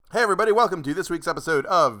Hey everybody, welcome to this week's episode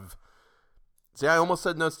of... See, I almost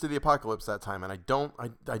said Notes to the Apocalypse that time, and I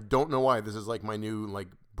don't know why. This is like my new,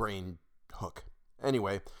 brain hook.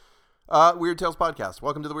 Anyway, Weird Tales Podcast.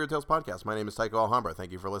 Welcome to the Weird Tales Podcast. My name is Tycho Alhambra.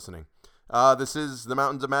 Thank you for listening. This is The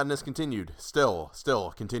Mountains of Madness continued. Still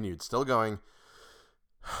continued. Still going.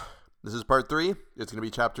 This is part 3. It's going to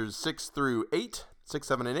be chapters 6 through 8. 6,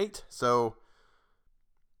 7, and 8. So,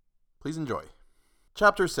 please enjoy.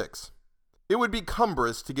 Chapter 6. It would be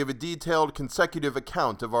cumbrous to give a detailed consecutive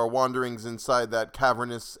account of our wanderings inside that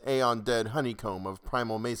cavernous, aeon-dead honeycomb of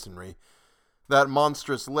primal masonry, that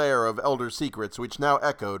monstrous lair of elder secrets which now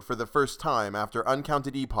echoed for the first time after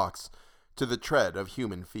uncounted epochs to the tread of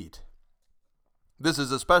human feet. This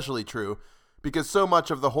is especially true because so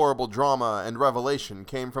much of the horrible drama and revelation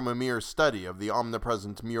came from a mere study of the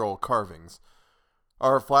omnipresent mural carvings.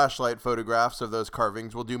 Our flashlight photographs of those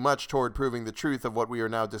carvings will do much toward proving the truth of what we are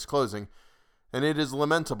now disclosing, and it is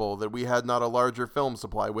lamentable that we had not a larger film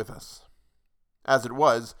supply with us. As it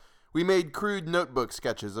was, we made crude notebook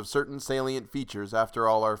sketches of certain salient features after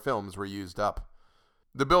all our films were used up.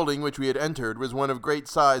 The building which we had entered was one of great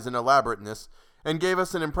size and elaborateness, and gave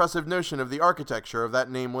us an impressive notion of the architecture of that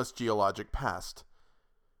nameless geologic past.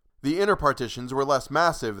 The inner partitions were less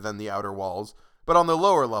massive than the outer walls, but on the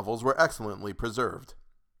lower levels were excellently preserved.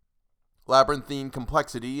 Labyrinthine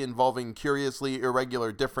complexity involving curiously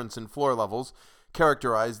irregular difference in floor levels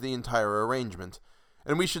characterized the entire arrangement,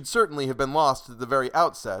 and we should certainly have been lost at the very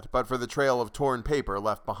outset but for the trail of torn paper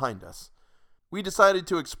left behind us. We decided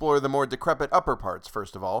to explore the more decrepit upper parts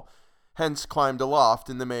first of all, hence climbed aloft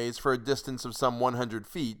in the maze for a distance of some 100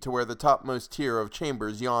 feet to where the topmost tier of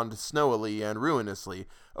chambers yawned snowily and ruinously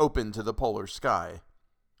open to the polar sky.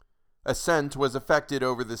 Ascent was effected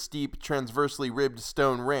over the steep, transversely ribbed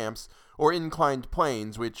stone ramps or inclined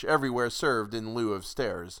planes which everywhere served in lieu of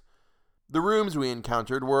stairs. The rooms we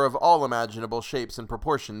encountered were of all imaginable shapes and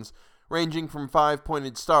proportions, ranging from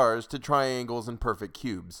 5-pointed stars to triangles and perfect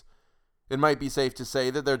cubes. It might be safe to say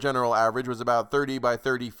that their general average was about 30 by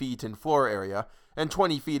 30 feet in floor area and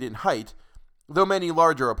 20 feet in height, though many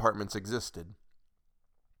larger apartments existed.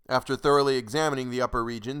 After thoroughly examining the upper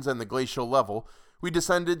regions and the glacial level, we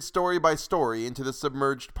descended story by story into the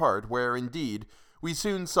submerged part where, indeed, we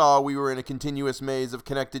soon saw we were in a continuous maze of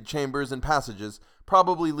connected chambers and passages,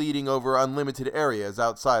 probably leading over unlimited areas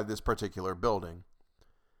outside this particular building.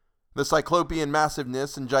 The cyclopean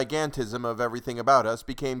massiveness and gigantism of everything about us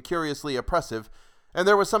became curiously oppressive, and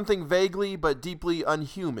there was something vaguely but deeply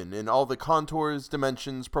unhuman in all the contours,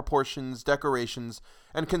 dimensions, proportions, decorations,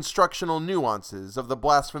 and constructional nuances of the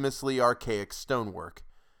blasphemously archaic stonework.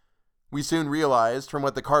 We soon realized, from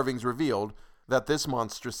what the carvings revealed, that this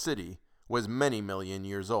monstrous city was many million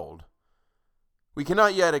years old. We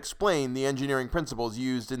cannot yet explain the engineering principles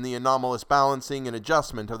used in the anomalous balancing and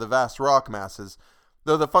adjustment of the vast rock masses,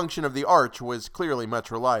 though the function of the arch was clearly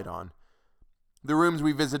much relied on. The rooms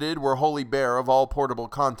we visited were wholly bare of all portable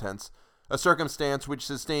contents, a circumstance which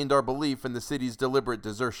sustained our belief in the city's deliberate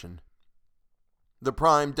desertion. The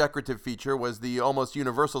prime decorative feature was the almost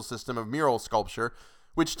universal system of mural sculpture,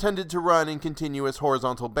 which tended to run in continuous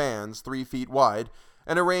horizontal bands 3 feet wide,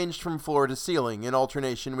 and arranged from floor to ceiling in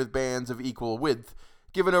alternation with bands of equal width,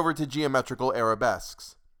 given over to geometrical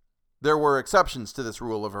arabesques. There were exceptions to this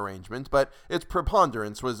rule of arrangement, but its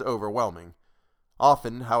preponderance was overwhelming.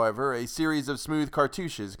 Often, however, a series of smooth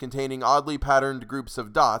cartouches containing oddly patterned groups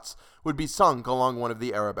of dots would be sunk along one of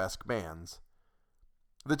the arabesque bands.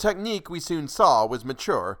 The technique we soon saw was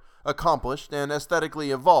mature, accomplished, and aesthetically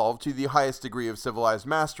evolved to the highest degree of civilized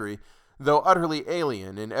mastery, though utterly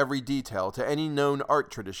alien in every detail to any known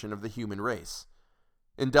art tradition of the human race.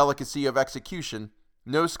 In delicacy of execution,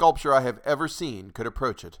 no sculpture I have ever seen could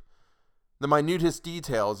approach it. The minutest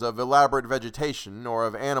details of elaborate vegetation or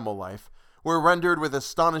of animal life were rendered with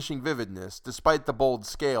astonishing vividness despite the bold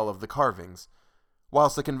scale of the carvings,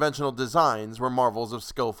 whilst the conventional designs were marvels of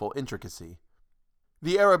skillful intricacy.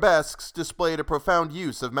 The arabesques displayed a profound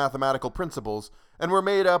use of mathematical principles and were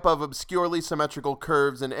made up of obscurely symmetrical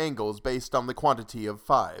curves and angles based on the quantity of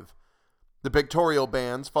 5. The pictorial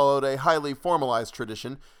bands followed a highly formalized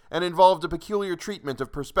tradition and involved a peculiar treatment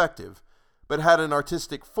of perspective, but had an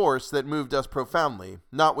artistic force that moved us profoundly,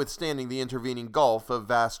 notwithstanding the intervening gulf of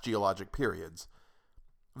vast geologic periods.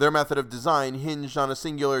 Their method of design hinged on a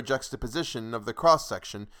singular juxtaposition of the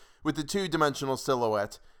cross-section with the two-dimensional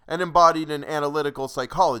silhouette, and embodied an analytical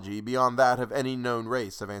psychology beyond that of any known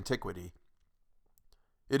race of antiquity.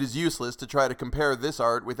 It is useless to try to compare this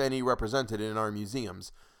art with any represented in our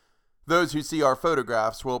museums. Those who see our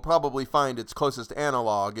photographs will probably find its closest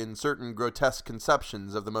analog in certain grotesque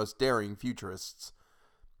conceptions of the most daring futurists.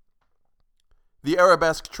 The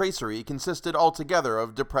arabesque tracery consisted altogether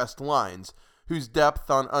of depressed lines, whose depth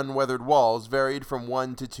on unweathered walls varied from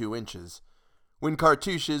 1 to 2 inches. When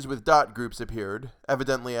cartouches with dot groups appeared,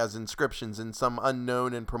 evidently as inscriptions in some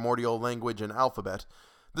unknown and primordial language and alphabet,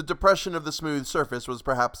 the depression of the smooth surface was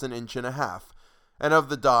perhaps 1.5 inches, and of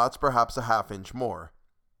the dots perhaps a 1/2 inch more.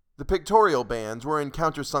 The pictorial bands were in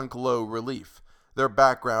countersunk low relief, their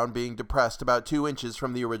background being depressed about 2 inches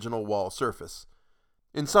from the original wall surface.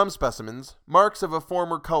 In some specimens, marks of a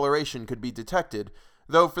former coloration could be detected,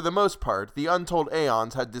 though for the most part the untold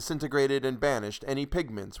aeons had disintegrated and banished any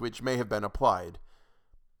pigments which may have been applied.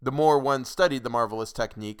 The more one studied the marvelous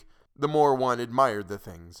technique, the more one admired the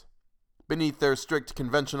things. Beneath their strict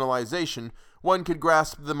conventionalization, one could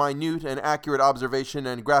grasp the minute and accurate observation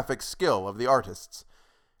and graphic skill of the artists.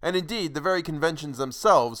 And indeed, the very conventions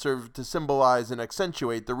themselves served to symbolize and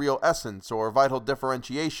accentuate the real essence or vital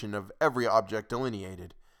differentiation of every object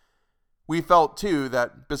delineated. We felt, too,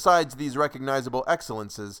 that besides these recognizable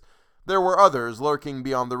excellences, there were others lurking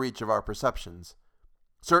beyond the reach of our perceptions.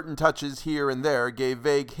 Certain touches here and there gave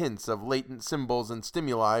vague hints of latent symbols and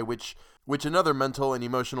stimuli which another mental and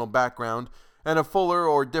emotional background and a fuller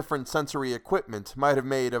or different sensory equipment might have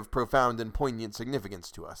made of profound and poignant significance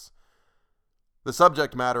to us. The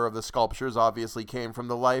subject matter of the sculptures obviously came from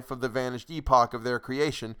the life of the vanished epoch of their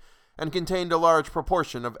creation and contained a large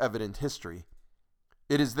proportion of evident history.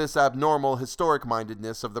 It is this abnormal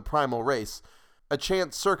historic-mindedness of the primal race, a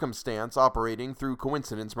chance circumstance operating through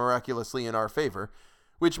coincidence miraculously in our favor,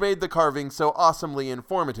 which made the carvings so awesomely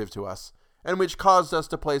informative to us, and which caused us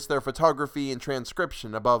to place their photography and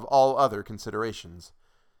transcription above all other considerations.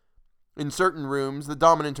 In certain rooms, the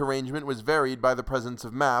dominant arrangement was varied by the presence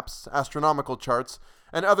of maps, astronomical charts,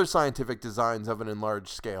 and other scientific designs of an enlarged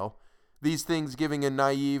scale, these things giving a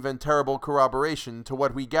naive and terrible corroboration to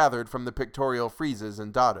what we gathered from the pictorial friezes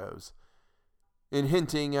and dados. In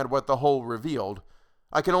hinting at what the whole revealed,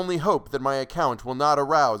 I can only hope that my account will not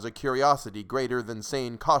arouse a curiosity greater than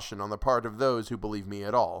sane caution on the part of those who believe me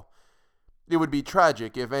at all. It would be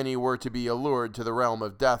tragic if any were to be allured to the realm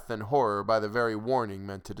of death and horror by the very warning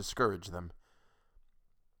meant to discourage them.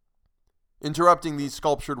 Interrupting these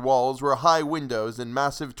sculptured walls were high windows and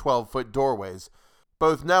massive 12-foot doorways,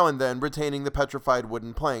 both now and then retaining the petrified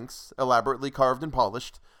wooden planks, elaborately carved and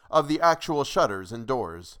polished, of the actual shutters and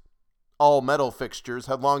doors. All metal fixtures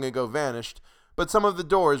had long ago vanished, but some of the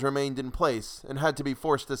doors remained in place and had to be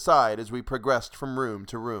forced aside as we progressed from room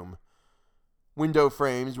to room. Window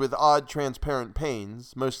frames with odd transparent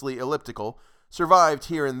panes, mostly elliptical, survived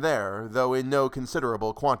here and there, though in no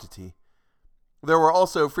considerable quantity. There were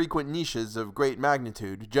also frequent niches of great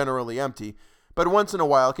magnitude, generally empty, but once in a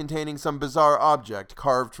while containing some bizarre object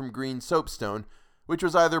carved from green soapstone, which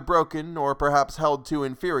was either broken or perhaps held too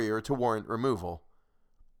inferior to warrant removal.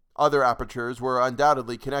 Other apertures were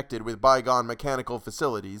undoubtedly connected with bygone mechanical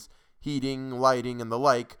facilities, heating, lighting, and the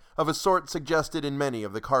like, of a sort suggested in many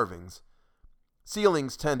of the carvings.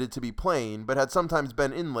 Ceilings tended to be plain, but had sometimes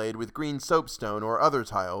been inlaid with green soapstone or other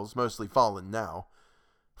tiles, mostly fallen now.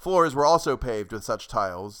 Floors were also paved with such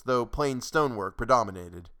tiles, though plain stonework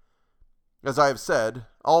predominated. As I have said,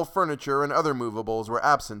 all furniture and other movables were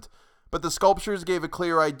absent, but the sculptures gave a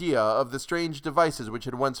clear idea of the strange devices which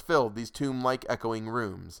had once filled these tomb-like echoing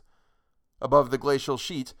rooms. Above the glacial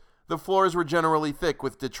sheet, the floors were generally thick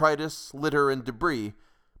with detritus, litter, and debris,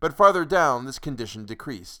 but farther down this condition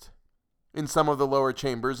decreased. In some of the lower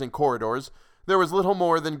chambers and corridors, there was little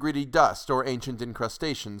more than gritty dust or ancient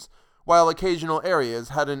incrustations, while occasional areas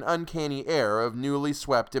had an uncanny air of newly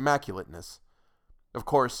swept immaculateness. Of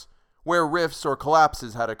course, where rifts or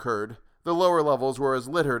collapses had occurred, the lower levels were as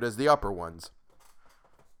littered as the upper ones.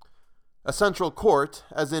 A central court,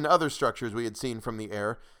 as in other structures we had seen from the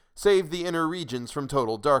air, saved the inner regions from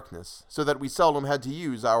total darkness, so that we seldom had to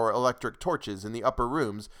use our electric torches in the upper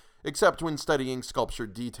rooms, except when studying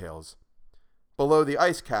sculptured details. Below the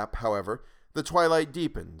ice cap, however, the twilight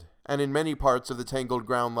deepened, and in many parts of the tangled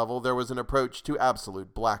ground level there was an approach to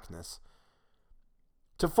absolute blackness.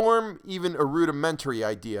 To form even a rudimentary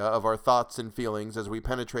idea of our thoughts and feelings as we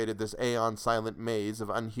penetrated this aeon-silent maze of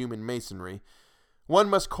unhuman masonry, one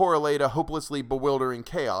must correlate a hopelessly bewildering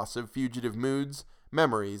chaos of fugitive moods,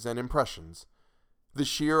 memories, and impressions. The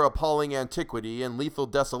sheer appalling antiquity and lethal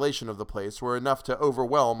desolation of the place were enough to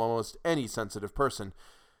overwhelm almost any sensitive person,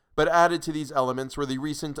 but added to these elements were the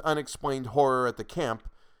recent unexplained horror at the camp,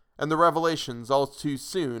 and the revelations all too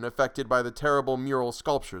soon effected by the terrible mural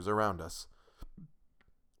sculptures around us.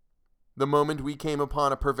 The moment we came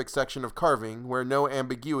upon a perfect section of carving where no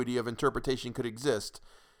ambiguity of interpretation could exist,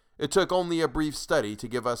 it took only a brief study to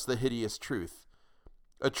give us the hideous truth.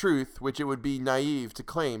 a truth which it would be naive to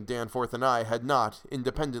claim Danforth and I had not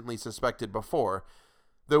independently suspected before,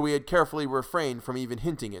 though we had carefully refrained from even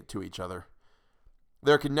hinting it to each other.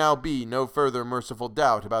 There could now be no further merciful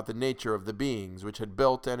doubt about the nature of the beings which had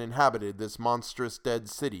built and inhabited this monstrous dead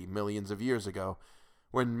city millions of years ago,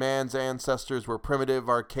 when man's ancestors were primitive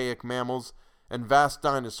archaic mammals and vast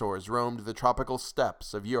dinosaurs roamed the tropical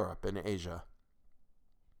steppes of Europe and Asia.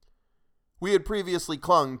 We had previously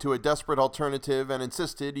clung to a desperate alternative and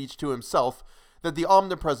insisted, each to himself, that the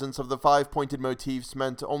omnipresence of the five-pointed motifs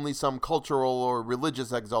meant only some cultural or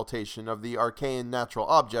religious exaltation of the arcane natural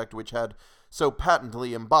object which had so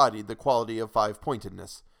patently embodied the quality of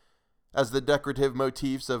five-pointedness. As the decorative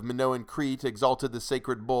motifs of Minoan Crete exalted the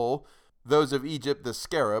sacred bull, those of Egypt the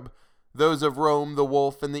scarab, those of Rome the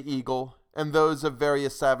wolf and the eagle, and those of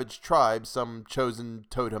various savage tribes some chosen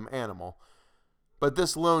totem animal. But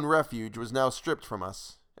this lone refuge was now stripped from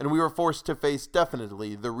us, and we were forced to face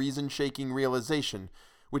definitely the reason-shaking realization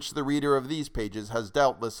which the reader of these pages has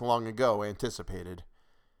doubtless long ago anticipated.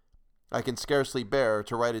 I can scarcely bear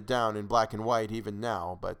to write it down in black and white even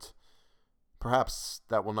now, but perhaps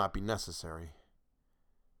that will not be necessary.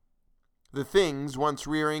 The things once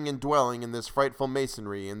rearing and dwelling in this frightful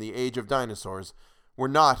masonry in the age of dinosaurs were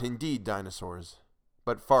not indeed dinosaurs,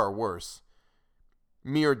 but far worse.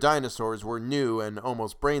 Mere dinosaurs were new and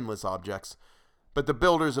almost brainless objects, but the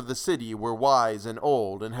builders of the city were wise and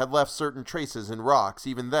old and had left certain traces in rocks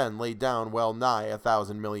even then laid down well nigh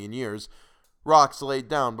 1,000 million years, rocks laid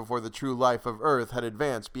down before the true life of Earth had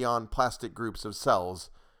advanced beyond plastic groups of cells,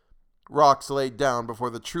 rocks laid down before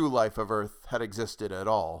the true life of Earth had existed at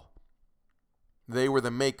all. They were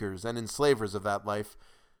the makers and enslavers of that life,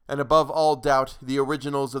 and above all doubt the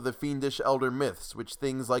originals of the fiendish elder myths which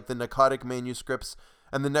things like the Narcotic manuscripts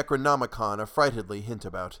and the Necronomicon affrightedly hint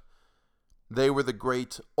about. They were the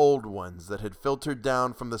great old ones that had filtered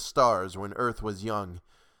down from the stars when Earth was young,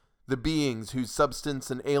 the beings whose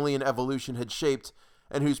substance an alien evolution had shaped,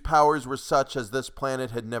 and whose powers were such as this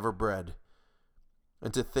planet had never bred.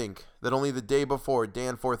 And to think that only the day before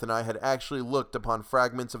Danforth and I had actually looked upon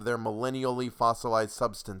fragments of their millennially fossilized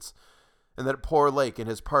substance, and that poor Lake and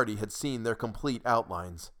his party had seen their complete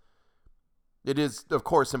outlines. It is, of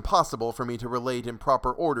course, impossible for me to relate in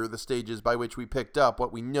proper order the stages by which we picked up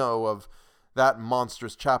what we know of that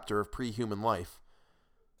monstrous chapter of pre-human life.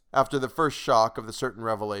 After the first shock of the certain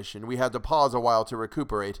revelation, we had to pause a while to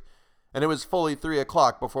recuperate, and it was fully 3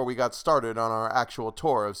 o'clock before we got started on our actual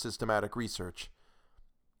tour of systematic research.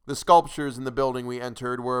 The sculptures in the building we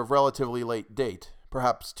entered were of relatively late date,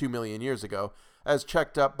 perhaps 2 million years ago, as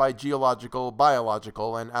checked up by geological,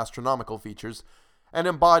 biological, and astronomical features, and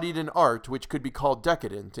embodied an art which could be called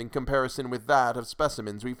decadent in comparison with that of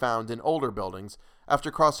specimens we found in older buildings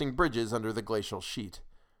after crossing bridges under the glacial sheet.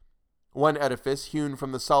 One edifice, hewn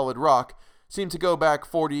from the solid rock, seemed to go back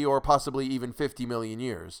 40 or possibly even 50 million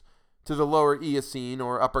years, to the lower Eocene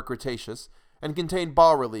or Upper Cretaceous, and contained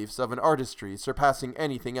bas-reliefs of an artistry surpassing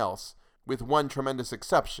anything else, with one tremendous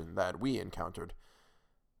exception that we encountered.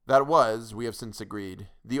 That was, we have since agreed,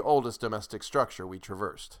 the oldest domestic structure we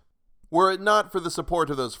traversed. Were it not for the support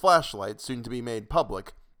of those flashlights soon to be made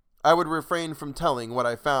public, I would refrain from telling what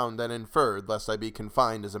I found and inferred lest I be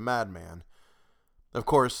confined as a madman. Of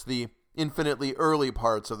course, the infinitely early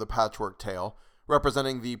parts of the patchwork tale,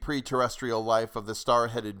 representing the pre-terrestrial life of the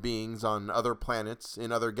star-headed beings on other planets,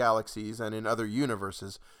 in other galaxies, and in other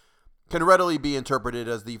universes, can readily be interpreted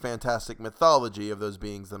as the fantastic mythology of those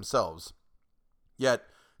beings themselves. Yet,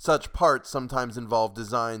 such parts sometimes involve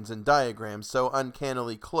designs and diagrams so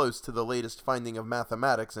uncannily close to the latest finding of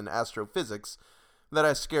mathematics and astrophysics that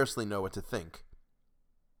I scarcely know what to think.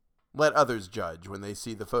 Let others judge when they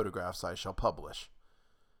see the photographs I shall publish.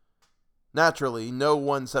 Naturally, no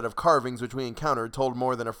one set of carvings which we encountered told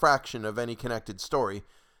more than a fraction of any connected story,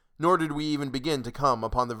 nor did we even begin to come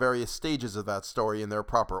upon the various stages of that story in their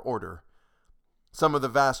proper order. Some of the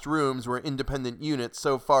vast rooms were independent units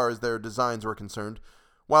so far as their designs were concerned,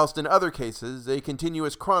 whilst in other cases a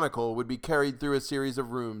continuous chronicle would be carried through a series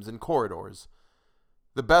of rooms and corridors.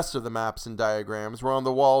 The best of the maps and diagrams were on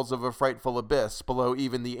the walls of a frightful abyss below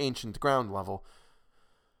even the ancient ground level,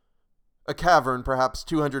 a cavern perhaps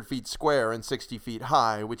 200 feet square and 60 feet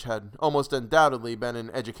high, which had almost undoubtedly been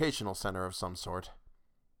an educational center of some sort.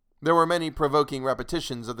 There were many provoking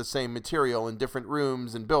repetitions of the same material in different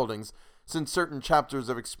rooms and buildings, since certain chapters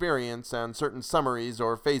of experience and certain summaries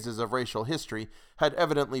or phases of racial history had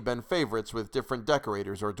evidently been favorites with different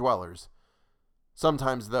decorators or dwellers.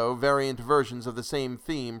 Sometimes, though, variant versions of the same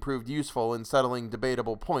theme proved useful in settling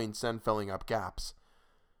debatable points and filling up gaps.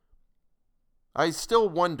 I still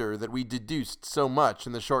wonder that we deduced so much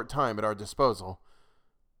in the short time at our disposal.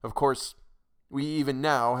 Of course, we even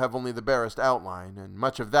now have only the barest outline, and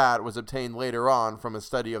much of that was obtained later on from a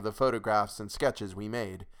study of the photographs and sketches we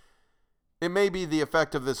made. It may be the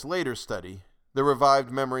effect of this later study, the revived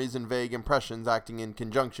memories and vague impressions acting in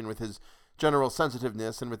conjunction with his general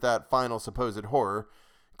sensitiveness and with that final supposed horror,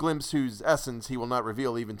 glimpse whose essence he will not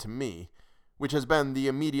reveal even to me, which has been the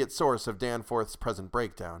immediate source of Danforth's present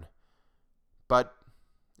breakdown. But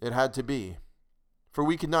it had to be, for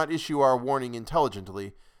we could not issue our warning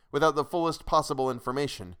intelligently without the fullest possible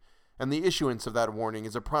information, and the issuance of that warning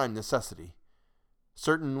is a prime necessity.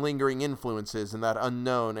 Certain lingering influences in that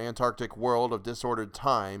unknown Antarctic world of disordered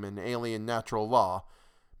time and alien natural law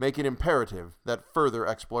make it imperative that further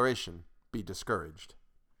exploration be discouraged.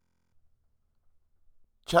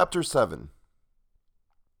 Chapter 7.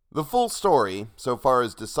 The full story, so far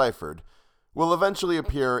as deciphered, will eventually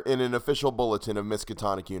appear in an official bulletin of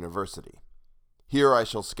Miskatonic University. Here I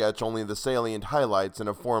shall sketch only the salient highlights in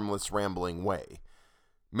a formless, rambling way.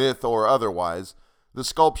 Myth or otherwise, the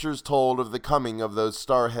sculptures told of the coming of those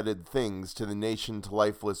star-headed things to the nascent,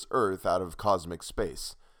 lifeless Earth out of cosmic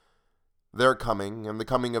space. Their coming, and the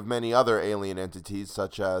coming of many other alien entities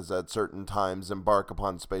such as at certain times embark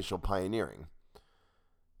upon spatial pioneering.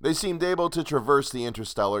 They seemed able to traverse the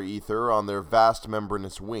interstellar ether on their vast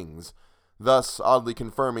membranous wings, thus oddly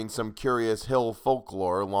confirming some curious hill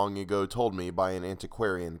folklore long ago told me by an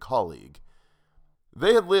antiquarian colleague.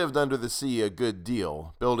 They had lived under the sea a good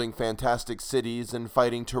deal, building fantastic cities and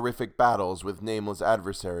fighting terrific battles with nameless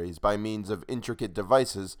adversaries by means of intricate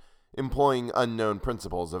devices employing unknown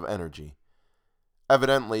principles of energy.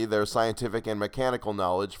 Evidently, their scientific and mechanical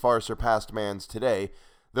knowledge far surpassed man's today,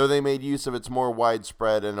 though they made use of its more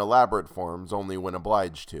widespread and elaborate forms only when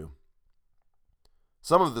obliged to.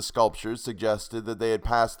 Some of the sculptures suggested that they had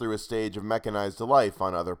passed through a stage of mechanized life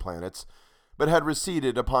on other planets, but had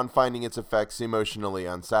receded upon finding its effects emotionally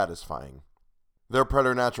unsatisfying. Their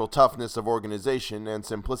preternatural toughness of organization and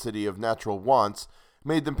simplicity of natural wants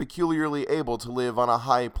made them peculiarly able to live on a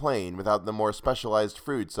high plane without the more specialized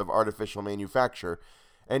fruits of artificial manufacture,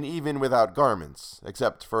 and even without garments,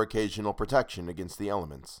 except for occasional protection against the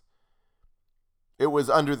elements. It was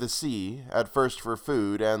under the sea, at first for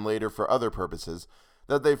food and later for other purposes,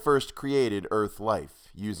 that they first created Earth life,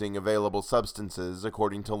 using available substances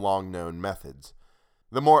according to long-known methods.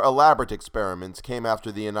 The more elaborate experiments came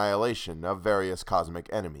after the annihilation of various cosmic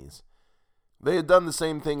enemies. They had done the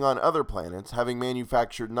same thing on other planets, having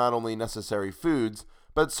manufactured not only necessary foods,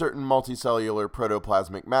 but certain multicellular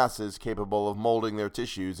protoplasmic masses capable of molding their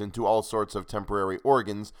tissues into all sorts of temporary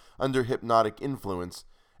organs under hypnotic influence,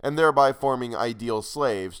 and thereby forming ideal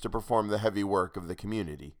slaves to perform the heavy work of the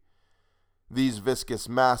community. These viscous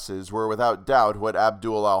masses were without doubt what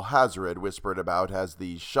Abdul al-Hazred whispered about as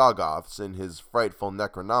the Shoggoths in his frightful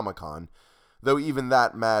Necronomicon, though even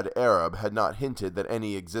that mad Arab had not hinted that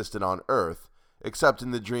any existed on Earth, except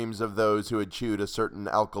in the dreams of those who had chewed a certain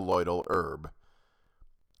alkaloidal herb.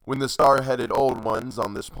 When the star-headed Old Ones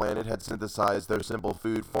on this planet had synthesized their simple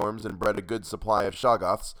food forms and bred a good supply of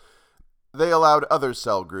Shoggoths, they allowed other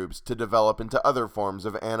cell groups to develop into other forms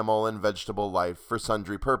of animal and vegetable life for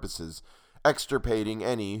sundry purposes, extirpating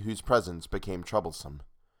any whose presence became troublesome.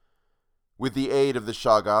 With the aid of the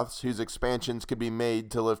Shoggoths, whose expansions could be made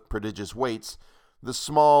to lift prodigious weights, the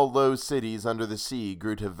small, low cities under the sea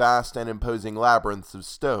grew to vast and imposing labyrinths of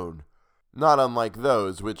stone, not unlike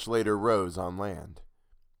those which later rose on land.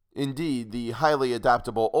 Indeed, the highly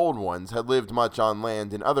adaptable Old Ones had lived much on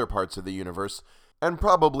land in other parts of the universe, and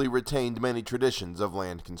probably retained many traditions of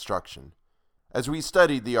land construction. As we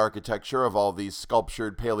studied the architecture of all these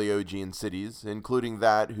sculptured Paleogean cities, including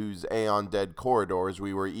that whose aeon-dead corridors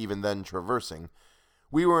we were even then traversing,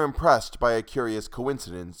 we were impressed by a curious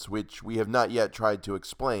coincidence which we have not yet tried to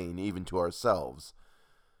explain even to ourselves.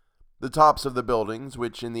 The tops of the buildings,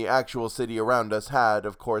 which in the actual city around us had,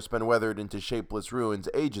 of course, been weathered into shapeless ruins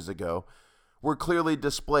ages ago, were clearly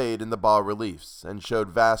displayed in the bas-reliefs, and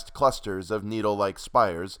showed vast clusters of needle-like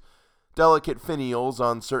spires, delicate finials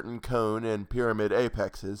on certain cone and pyramid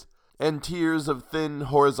apexes, and tiers of thin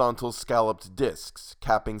horizontal scalloped discs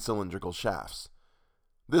capping cylindrical shafts.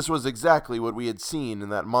 This was exactly what we had seen in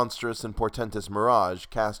that monstrous and portentous mirage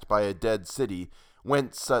cast by a dead city,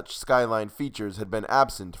 whence such skyline features had been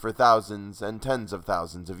absent for thousands and tens of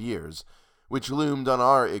thousands of years, which loomed on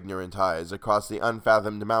our ignorant eyes across the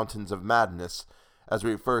unfathomed mountains of madness as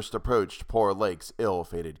we first approached poor Lake's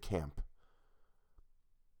ill-fated camp.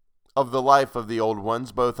 Of the life of the Old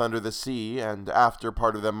Ones, both under the sea and after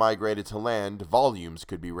part of them migrated to land, volumes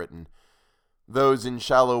could be written. Those in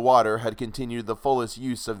shallow water had continued the fullest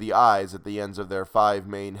use of the eyes at the ends of their 5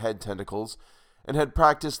 main head tentacles, and had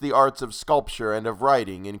practiced the arts of sculpture and of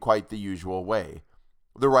writing in quite the usual way,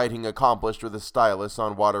 the writing accomplished with a stylus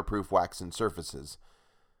on waterproof waxen surfaces.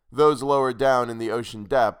 Those lower down in the ocean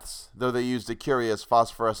depths, though they used a curious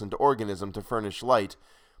phosphorescent organism to furnish light,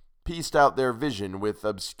 pieced out their vision with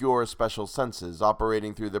obscure special senses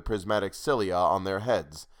operating through the prismatic cilia on their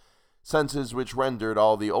heads, senses which rendered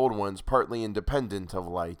all the old ones partly independent of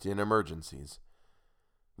light in emergencies.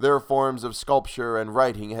 Their forms of sculpture and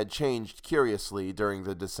writing had changed curiously during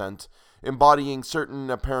the descent, embodying certain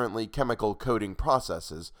apparently chemical coating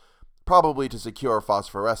processes, probably to secure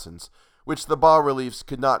phosphorescence, which the bas-reliefs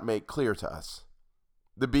could not make clear to us.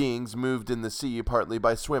 The beings moved in the sea partly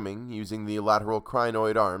by swimming, using the lateral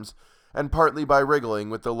crinoid arms, and partly by wriggling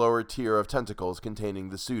with the lower tier of tentacles containing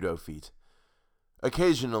the pseudo-feet.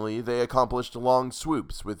 Occasionally, they accomplished long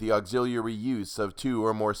swoops with the auxiliary use of 2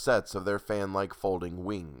 or more sets of their fan-like folding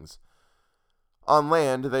wings. On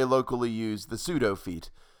land, they locally used the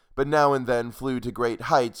pseudo-feet, but now and then flew to great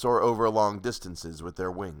heights or over long distances with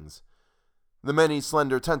their wings. The many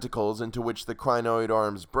slender tentacles into which the crinoid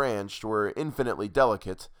arms branched were infinitely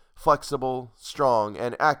delicate, flexible, strong,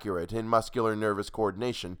 and accurate in muscular nervous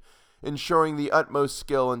coordination, ensuring the utmost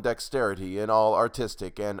skill and dexterity in all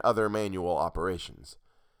artistic and other manual operations.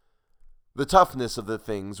 The toughness of the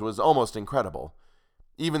things was almost incredible.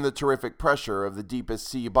 Even the terrific pressure of the deepest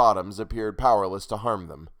sea bottoms appeared powerless to harm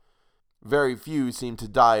them. Very few seemed to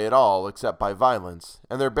die at all except by violence,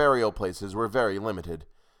 and their burial places were very limited.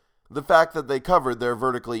 The fact that they covered their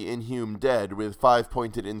vertically inhumed dead with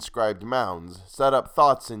 5-pointed inscribed mounds set up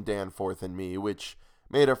thoughts in Danforth and me which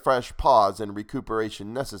made a fresh pause and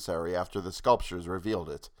recuperation necessary after the sculptures revealed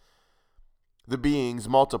it. The beings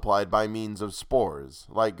multiplied by means of spores,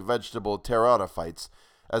 like vegetable pteridophytes,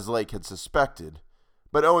 as Lake had suspected,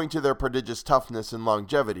 but owing to their prodigious toughness and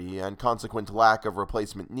longevity and consequent lack of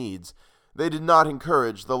replacement needs, they did not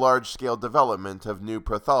encourage the large-scale development of new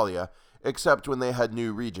prothalia except when they had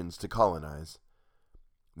new regions to colonize.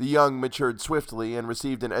 The young matured swiftly and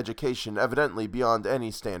received an education evidently beyond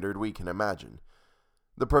any standard we can imagine.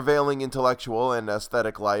 The prevailing intellectual and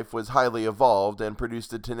aesthetic life was highly evolved and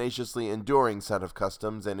produced a tenaciously enduring set of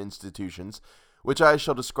customs and institutions, which I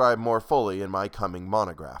shall describe more fully in my coming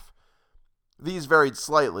monograph. These varied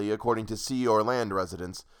slightly according to sea or land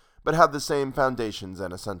residents, but had the same foundations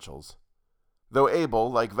and essentials. Though able,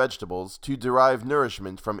 like vegetables, to derive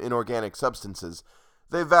nourishment from inorganic substances,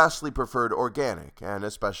 they vastly preferred organic, and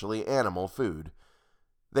especially animal, food.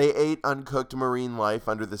 They ate uncooked marine life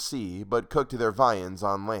under the sea, but cooked their viands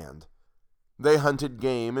on land. They hunted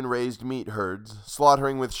game and raised meat herds,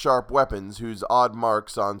 slaughtering with sharp weapons whose odd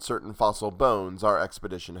marks on certain fossil bones our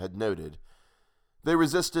expedition had noted. They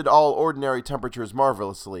resisted all ordinary temperatures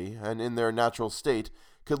marvelously, and in their natural state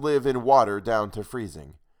could live in water down to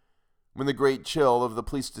freezing. When the great chill of the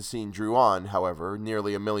Pleistocene drew on, however,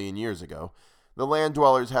 nearly 1 million years ago, the land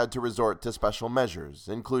dwellers had to resort to special measures,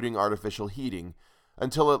 including artificial heating,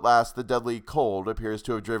 until at last the deadly cold appears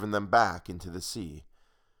to have driven them back into the sea.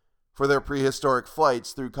 For their prehistoric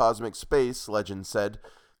flights through cosmic space, legend said,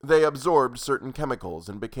 they absorbed certain chemicals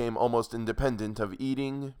and became almost independent of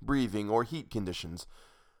eating, breathing, or heat conditions,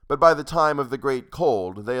 but by the time of the great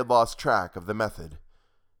cold they had lost track of the method.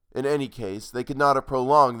 In any case, they could not have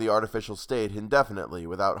prolonged the artificial state indefinitely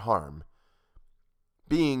without harm.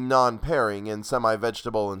 Being non-pairing and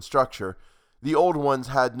semi-vegetable in structure, the old ones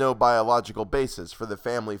had no biological basis for the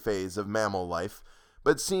family phase of mammal life,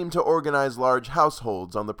 but seemed to organize large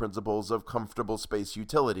households on the principles of comfortable space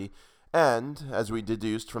utility and, as we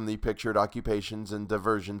deduced from the pictured occupations and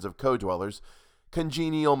diversions of co-dwellers,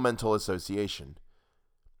 congenial mental association.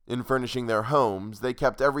 In furnishing their homes, they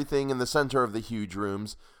kept everything in the center of the huge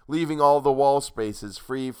rooms, leaving all the wall spaces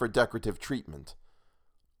free for decorative treatment.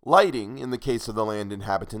 Lighting, in the case of the land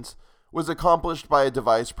inhabitants, was accomplished by a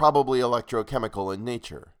device probably electrochemical in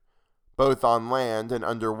nature. Both on land and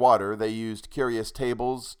under water they used curious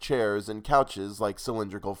tables, chairs, and couches like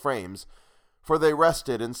cylindrical frames, for they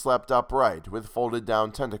rested and slept upright with folded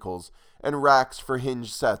down tentacles and racks for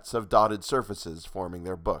hinged sets of dotted surfaces forming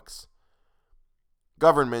their books.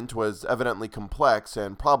 Government was evidently complex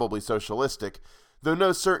and probably socialistic, though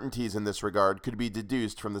no certainties in this regard could be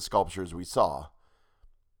deduced from the sculptures we saw.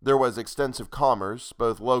 There was extensive commerce,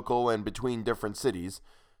 both local and between different cities,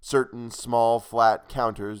 certain small, flat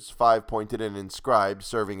counters, 5-pointed and inscribed,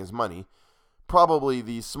 serving as money. Probably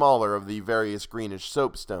the smaller of the various greenish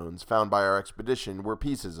soapstones found by our expedition were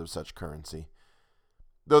pieces of such currency.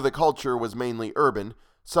 Though the culture was mainly urban,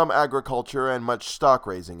 some agriculture and much stock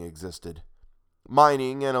raising existed.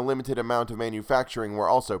 Mining and a limited amount of manufacturing were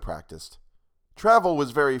also practiced. Travel was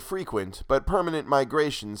very frequent, but permanent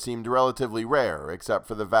migration seemed relatively rare, except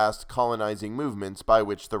for the vast colonizing movements by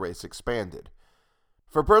which the race expanded.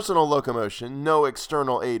 For personal locomotion, no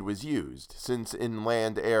external aid was used, since in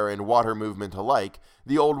land, air, and water movement alike,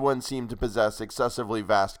 the Old Ones seemed to possess excessively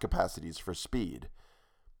vast capacities for speed.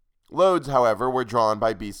 Loads, however, were drawn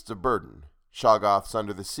by beasts of burden, shoggoths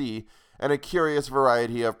under the sea, and a curious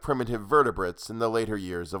variety of primitive vertebrates in the later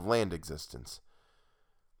years of land existence.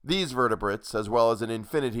 These vertebrates, as well as an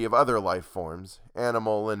infinity of other life forms,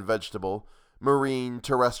 animal and vegetable, marine,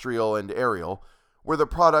 terrestrial, and aerial, were the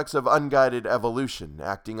products of unguided evolution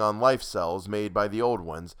acting on life cells made by the Old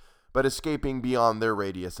Ones, but escaping beyond their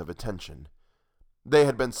radius of attention. They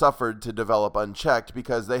had been suffered to develop unchecked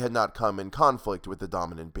because they had not come in conflict with the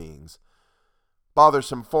dominant beings.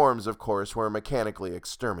 Bothersome forms, of course, were mechanically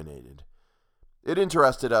exterminated. It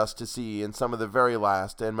interested us to see in some of the very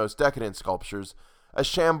last and most decadent sculptures a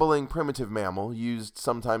shambling primitive mammal, used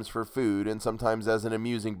sometimes for food and sometimes as an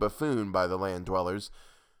amusing buffoon by the land dwellers,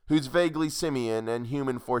 whose vaguely simian and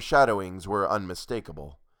human foreshadowings were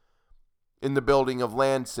unmistakable. In the building of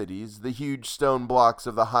land cities, the huge stone blocks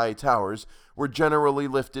of the high towers were generally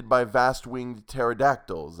lifted by vast winged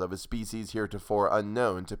pterodactyls of a species heretofore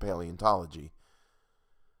unknown to paleontology.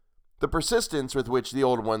 The persistence with which the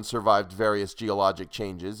Old Ones survived various geologic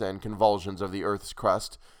changes and convulsions of the Earth's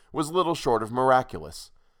crust was little short of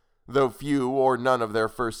miraculous. Though few or none of their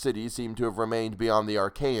first cities seem to have remained beyond the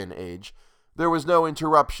Archaean age, there was no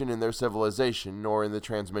interruption in their civilization nor in the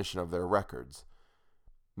transmission of their records.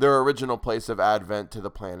 Their original place of advent to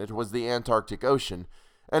the planet was the Antarctic Ocean,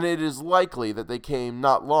 and it is likely that they came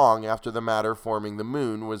not long after the matter forming the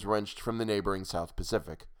moon was wrenched from the neighboring South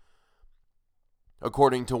Pacific.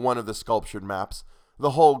 According to one of the sculptured maps,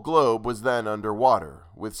 the whole globe was then under water,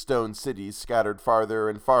 with stone cities scattered farther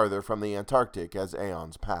and farther from the Antarctic as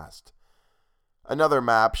aeons passed. Another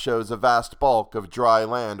map shows a vast bulk of dry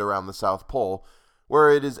land around the South Pole, where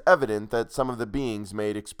it is evident that some of the beings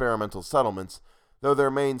made experimental settlements, though their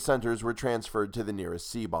main centers were transferred to the nearest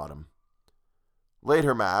sea bottom.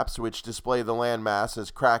 Later maps, which display the landmass as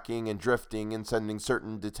cracking and drifting and sending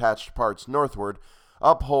certain detached parts northward,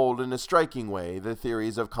 uphold in a striking way the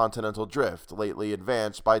theories of continental drift lately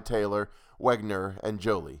advanced by Taylor, Wegener, and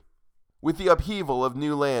Joly. With the upheaval of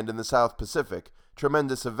new land in the South Pacific,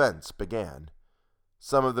 tremendous events began.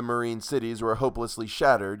 Some of the marine cities were hopelessly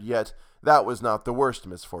shattered, yet that was not the worst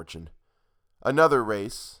misfortune. Another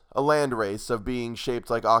race, a land race of beings shaped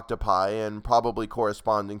like octopi and probably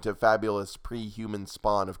corresponding to fabulous pre-human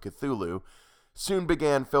spawn of Cthulhu, soon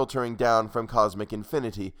began filtering down from cosmic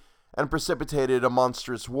infinity and precipitated a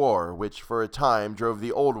monstrous war which for a time drove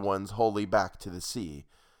the Old Ones wholly back to the sea,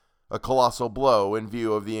 a colossal blow in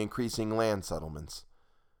view of the increasing land settlements.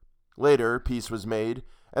 Later, peace was made,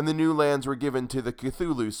 and the new lands were given to the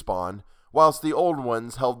Cthulhu spawn, whilst the Old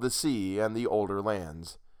Ones held the sea and the older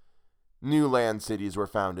lands. New land cities were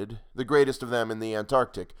founded, the greatest of them in the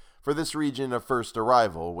Antarctic, for this region of first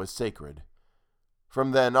arrival was sacred.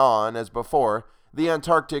 From then on, as before, the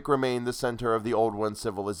Antarctic remained the center of the Old One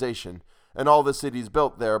civilization, and all the cities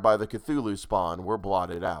built there by the Cthulhu spawn were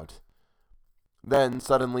blotted out. Then,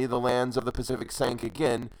 suddenly, the lands of the Pacific sank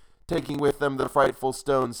again, taking with them the frightful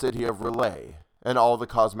stone city of Relay, and all the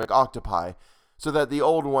cosmic octopi, so that the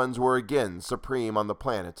Old Ones were again supreme on the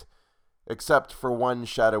planet, except for one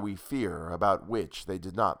shadowy fear about which they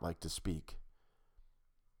did not like to speak.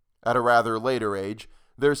 At a rather later age,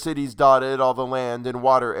 their cities dotted all the land and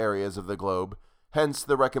water areas of the globe, hence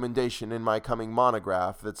the recommendation in my coming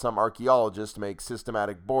monograph that some archaeologists make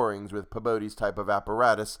systematic borings with Peabody's type of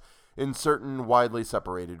apparatus in certain widely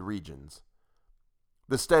separated regions.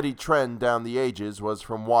 The steady trend down the ages was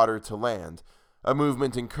from water to land, a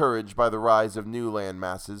movement encouraged by the rise of new land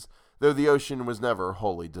masses, though the ocean was never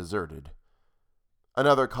wholly deserted.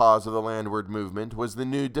 Another cause of the landward movement was the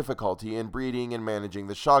new difficulty in breeding and managing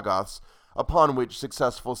the shoggoths, upon which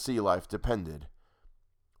successful sea life depended.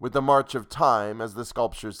 With the march of time, as the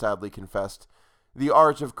sculptures sadly confessed, the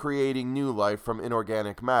art of creating new life from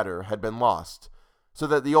inorganic matter had been lost, so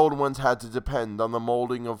that the Old Ones had to depend on the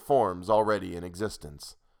molding of forms already in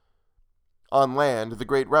existence. On land, the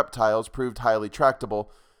great reptiles proved highly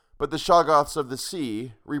tractable, but the shoggoths of the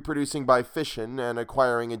sea, reproducing by fission and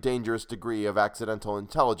acquiring a dangerous degree of accidental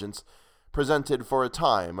intelligence, presented for a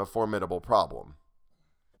time a formidable problem.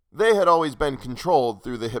 They had always been controlled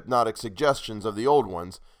through the hypnotic suggestions of the Old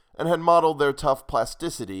Ones, and had modeled their tough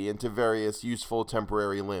plasticity into various useful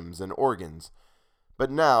temporary limbs and organs.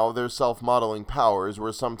 But now their self-modeling powers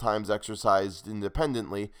were sometimes exercised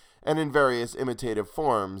independently and in various imitative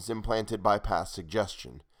forms implanted by past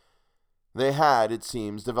suggestion. They had, it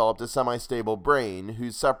seems, developed a semi-stable brain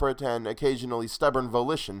whose separate and occasionally stubborn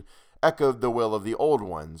volition echoed the will of the Old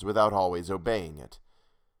Ones without always obeying it.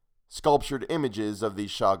 Sculptured images of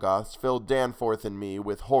these Shoggoths filled Danforth and me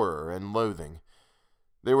with horror and loathing.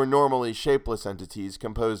 They were normally shapeless entities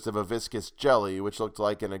composed of a viscous jelly which looked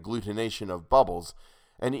like an agglutination of bubbles,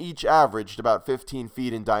 and each averaged about 15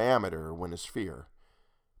 feet in diameter when a sphere.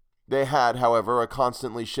 They had, however, a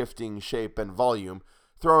constantly shifting shape and volume,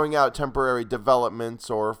 throwing out temporary developments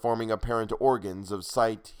or forming apparent organs of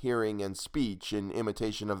sight, hearing, and speech in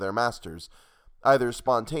imitation of their masters, either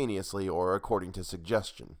spontaneously or according to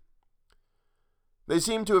suggestion. They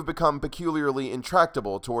seem to have become peculiarly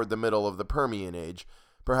intractable toward the middle of the Permian Age,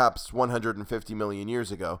 perhaps 150 million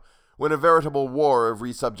years ago, when a veritable war of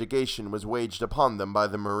resubjugation was waged upon them by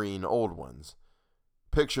the marine Old Ones.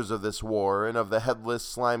 Pictures of this war, and of the headless,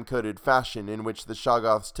 slime-coated fashion in which the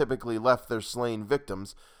Shoggoths typically left their slain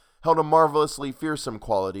victims, held a marvelously fearsome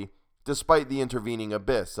quality, despite the intervening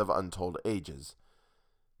abyss of untold ages.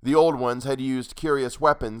 The Old Ones had used curious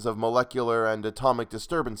weapons of molecular and atomic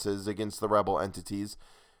disturbances against the rebel entities,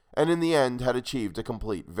 and in the end had achieved a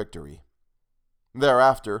complete victory.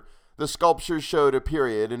 Thereafter, the sculptures showed a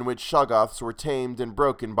period in which Shoggoths were tamed and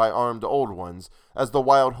broken by armed Old Ones, as the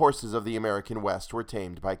wild horses of the American West were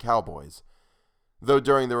tamed by cowboys. Though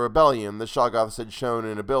during the rebellion the Shoggoths had shown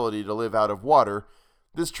an ability to live out of water,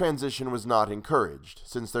 this transition was not encouraged,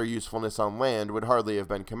 since their usefulness on land would hardly have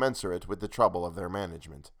been commensurate with the trouble of their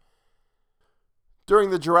management. During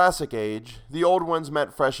the Jurassic Age, the Old Ones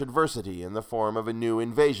met fresh adversity in the form of a new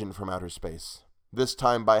invasion from outer space, this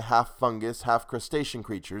time by half-fungus, half-crustacean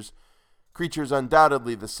creatures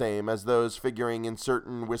undoubtedly the same as those figuring in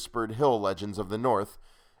certain whispered hill legends of the north,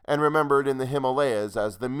 and remembered in the Himalayas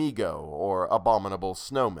as the Migo, or abominable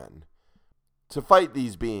snowmen. To fight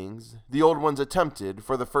these beings, the Old Ones attempted,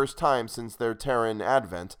 for the first time since their Terran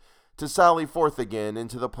advent, to sally forth again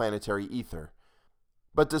into the planetary ether,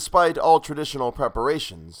 but despite all traditional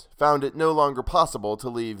preparations, found it no longer possible to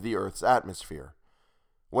leave the Earth's atmosphere.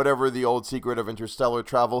 Whatever the old secret of interstellar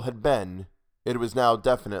travel had been, it was now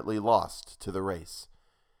definitely lost to the race.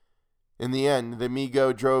 In the end, the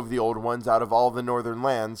Migo drove the Old Ones out of all the northern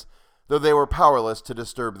lands, though they were powerless to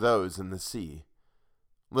disturb those in the sea.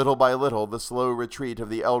 Little by little, the slow retreat of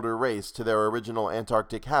the elder race to their original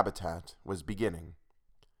Antarctic habitat was beginning.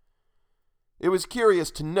 It was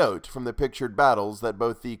curious to note from the pictured battles that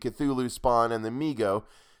both the Cthulhu spawn and the Migo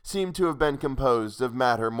seemed to have been composed of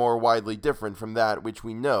matter more widely different from that which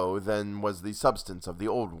we know than was the substance of the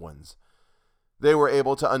Old Ones. They were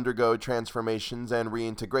able to undergo transformations and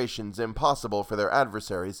reintegrations impossible for their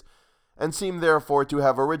adversaries, and seem therefore to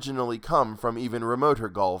have originally come from even remoter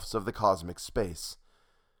gulfs of the cosmic space.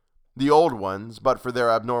 The Old Ones, but for their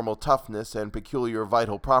abnormal toughness and peculiar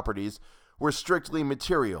vital properties, were strictly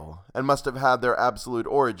material, and must have had their absolute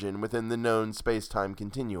origin within the known space-time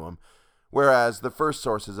continuum, whereas the first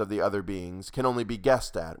sources of the other beings can only be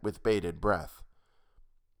guessed at with bated breath.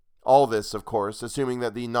 All this, of course, assuming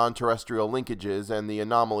that the non-terrestrial linkages and the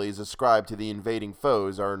anomalies ascribed to the invading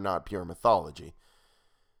foes are not pure mythology.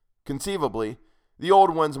 Conceivably, the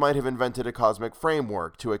Old Ones might have invented a cosmic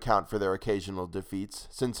framework to account for their occasional defeats,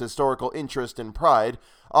 since historical interest and pride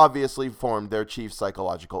obviously formed their chief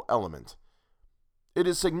psychological element. It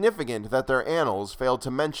is significant that their annals failed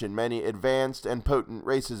to mention many advanced and potent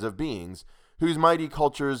races of beings, whose mighty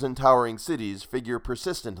cultures and towering cities figure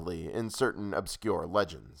persistently in certain obscure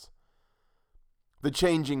legends. The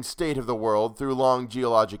changing state of the world through long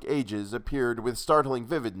geologic ages appeared with startling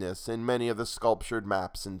vividness in many of the sculptured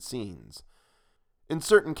maps and scenes. In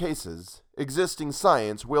certain cases, existing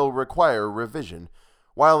science will require revision,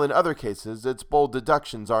 while in other cases its bold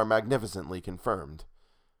deductions are magnificently confirmed.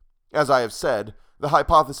 As I have said, the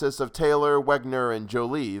hypothesis of Taylor, Wegener, and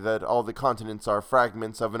Joly that all the continents are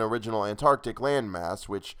fragments of an original Antarctic landmass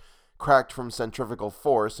which cracked from centrifugal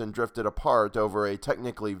force and drifted apart over a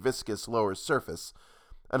technically viscous lower surface,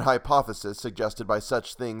 an hypothesis suggested by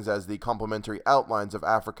such things as the complementary outlines of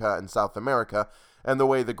Africa and South America and the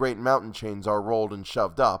way the great mountain chains are rolled and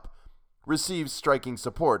shoved up, receives striking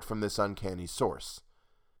support from this uncanny source.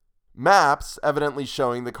 Maps, evidently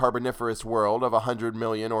showing the Carboniferous world of 100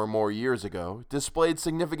 million or more years ago, displayed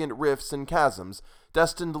significant rifts and chasms,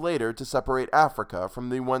 destined later to separate Africa from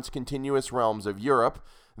the once continuous realms of Europe,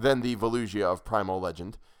 then the Volusia of primal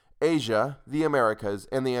legend, Asia, the Americas,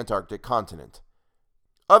 and the Antarctic continent.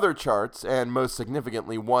 Other charts, and most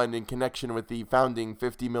significantly one in connection with the founding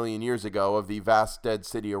 50 million years ago of the vast dead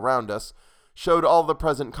city around us, showed all the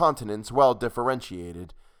present continents well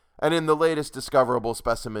differentiated, and in the latest discoverable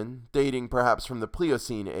specimen, dating perhaps from the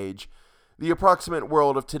Pliocene age, The approximate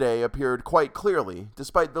world of today appeared quite clearly,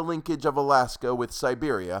 despite the linkage of Alaska with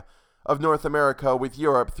Siberia, of North America with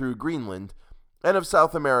Europe through Greenland, and of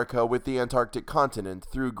South America with the Antarctic continent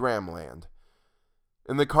through Graham Land.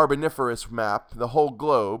 In the Carboniferous map, the whole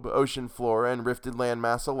globe, ocean floor and rifted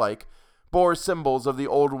landmass alike, bore symbols of the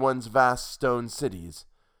Old One's vast stone cities.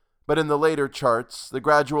 But in the later charts, the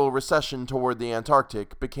gradual recession toward the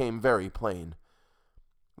Antarctic became very plain.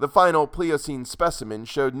 The final Pliocene specimen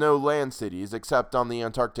showed no land cities except on the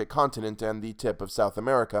Antarctic continent and the tip of South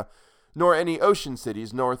America, nor any ocean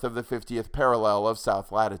cities north of the 50th parallel of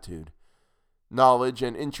south latitude. Knowledge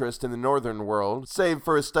and interest in the northern world, save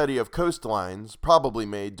for a study of coastlines, probably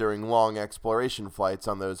made during long exploration flights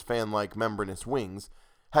on those fan-like membranous wings,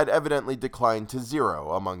 had evidently declined to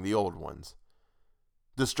zero among the Old Ones.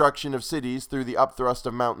 Destruction of cities through the upthrust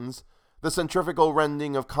of mountains, the centrifugal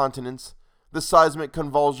rending of continents, the seismic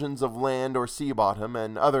convulsions of land or sea bottom,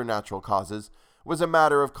 and other natural causes, was a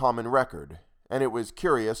matter of common record, and it was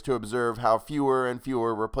curious to observe how fewer and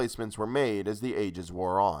fewer replacements were made as the ages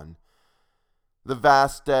wore on. The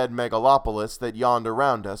vast dead megalopolis that yawned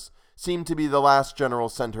around us seemed to be the last general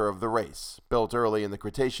center of the race, built early in the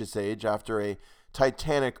Cretaceous Age after a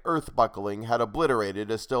titanic earth buckling had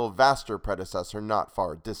obliterated a still vaster predecessor not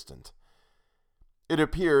far distant. It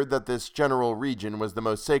appeared that this general region was the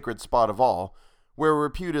most sacred spot of all, where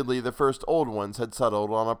reputedly the first Old Ones had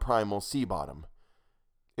settled on a primal sea bottom.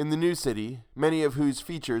 In the new city, many of whose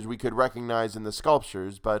features we could recognize in the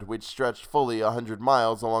sculptures, but which stretched fully 100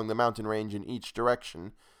 miles along the mountain range in each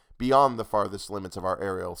direction, beyond the farthest limits of our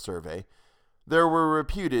aerial survey, there were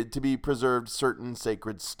reputed to be preserved certain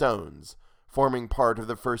sacred stones, forming part of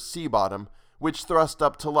the first sea bottom, which thrust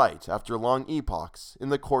up to light after long epochs in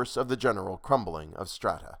the course of the general crumbling of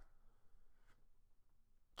strata.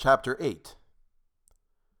 Chapter 8.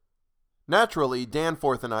 Naturally,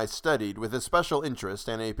 Danforth and I studied with a special interest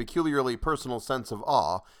and a peculiarly personal sense of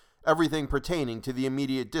awe everything pertaining to the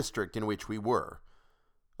immediate district in which we were.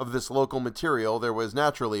 Of this local material there was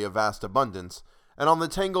naturally a vast abundance, and on the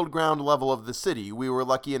tangled ground level of the city we were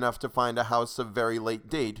lucky enough to find a house of very late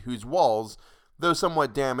date whose walls, though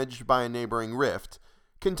somewhat damaged by a neighboring rift,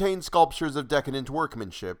 contained sculptures of decadent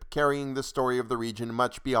workmanship carrying the story of the region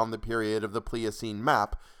much beyond the period of the Pliocene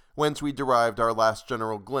map, whence we derived our last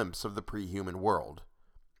general glimpse of the pre-human world.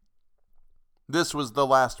 This was the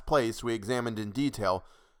last place we examined in detail,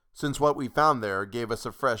 since what we found there gave us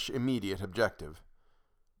a fresh, immediate objective.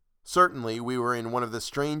 Certainly, we were in one of the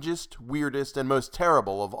strangest, weirdest, and most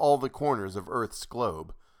terrible of all the corners of Earth's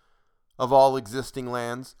globe. Of all existing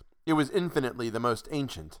lands, it was infinitely the most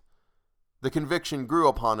ancient. The conviction grew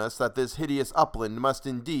upon us that this hideous upland must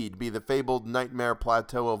indeed be the fabled nightmare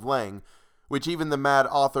plateau of Lang, which even the mad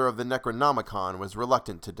author of the Necronomicon was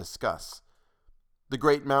reluctant to discuss. The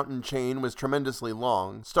great mountain chain was tremendously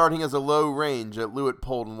long, starting as a low range at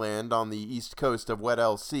Luitpold Land on the east coast of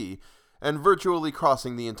Weddell Sea, and virtually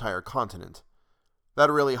crossing the entire continent.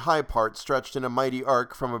 That really high part stretched in a mighty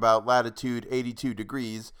arc from about latitude 82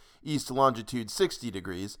 degrees, east longitude 60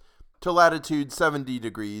 degrees, to latitude 70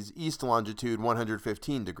 degrees, east longitude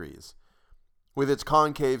 115 degrees. With its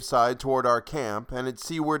concave side toward our camp, and its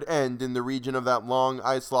seaward end in the region of that long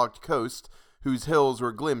ice-locked coast whose hills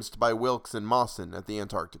were glimpsed by Wilkes and Mawson at the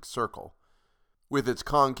Antarctic Circle. With its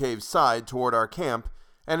concave side toward our camp,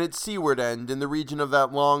 and its seaward end in the region of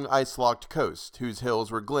that long ice-locked coast whose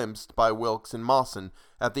hills were glimpsed by Wilkes and Mawson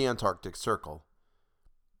at the Antarctic Circle.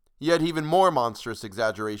 Yet even more monstrous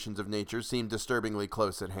exaggerations of nature seem disturbingly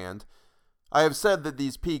close at hand. I have said that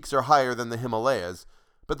these peaks are higher than the Himalayas,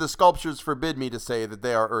 but the sculptures forbid me to say that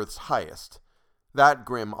they are Earth's highest. That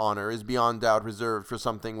grim honor is beyond doubt reserved for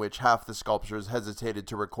something which half the sculptures hesitated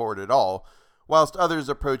to record at all, whilst others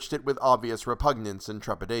approached it with obvious repugnance and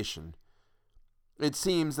trepidation. It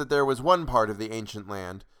seems that there was one part of the ancient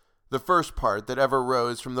land, the first part that ever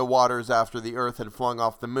rose from the waters after the earth had flung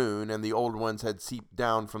off the moon and the old ones had seeped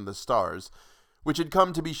down from the stars, which had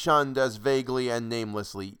come to be shunned as vaguely and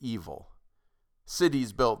namelessly evil.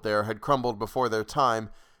 Cities built there had crumbled before their time,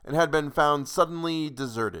 and had been found suddenly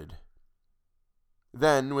deserted.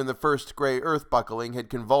 Then, when the first gray earth buckling had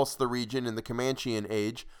convulsed the region in the Comanchean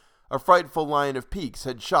age, a frightful line of peaks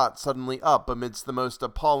had shot suddenly up amidst the most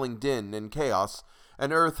appalling din and chaos,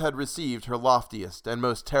 and earth had received her loftiest and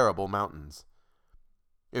most terrible mountains.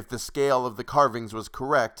 If the scale of the carvings was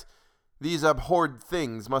correct, these abhorred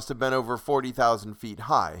things must have been over 40,000 feet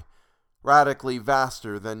high, radically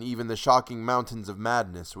vaster than even the shocking mountains of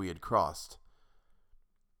madness we had crossed.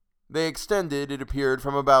 They extended, it appeared,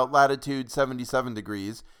 from about latitude 77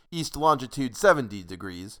 degrees, east longitude 70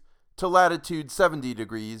 degrees, to latitude 70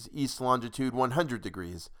 degrees, east longitude 100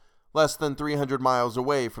 degrees, less than 300 miles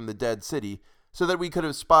away from the dead city, so that we could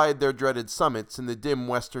have spied their dreaded summits in the dim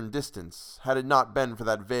western distance, had it not been for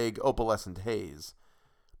that vague opalescent haze.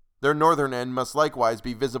 Their northern end must likewise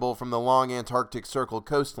be visible from the long Antarctic Circle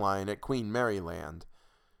coastline at Queen Mary Land.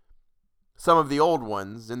 Some of the old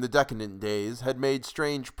ones, in the decadent days, had made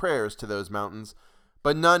strange prayers to those mountains,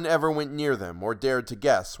 but none ever went near them or dared to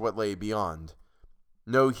guess what lay beyond.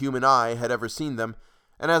 No human eye had ever seen them,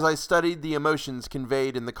 and as I studied the emotions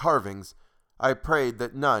conveyed in the carvings, I prayed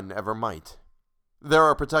that none ever might. There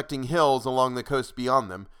are protecting hills along the coast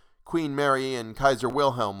beyond them, Queen Mary and Kaiser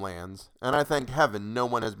Wilhelm lands, and I thank heaven no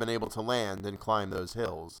one has been able to land and climb those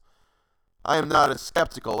hills. I am not as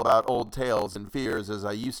skeptical about old tales and fears as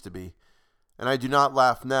I used to be, and I do not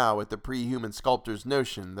laugh now at the pre-human sculptor's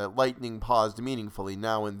notion that lightning paused meaningfully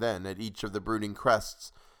now and then at each of the brooding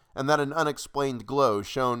crests, and that an unexplained glow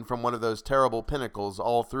shone from one of those terrible pinnacles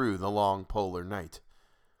all through the long polar night.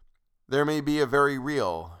 There may be a very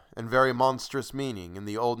real and very monstrous meaning in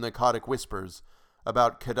the old Nakadic whispers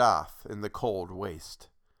about Kadath in the cold waste.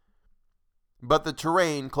 But the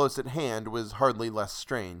terrain close at hand was hardly less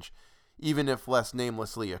strange, even if less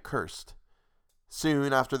namelessly accursed.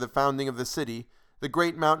 Soon after the founding of the city, the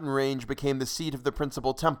great mountain range became the seat of the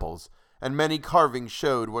principal temples, and many carvings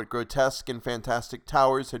showed what grotesque and fantastic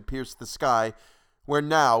towers had pierced the sky, where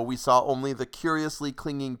now we saw only the curiously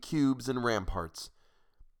clinging cubes and ramparts.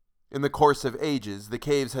 In the course of ages, the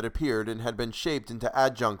caves had appeared and had been shaped into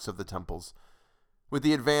adjuncts of the temples. With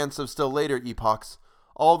the advance of still later epochs,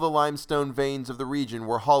 all the limestone veins of the region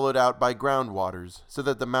were hollowed out by groundwaters, so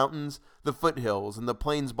that the mountains, the foothills, and the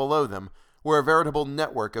plains below them were a veritable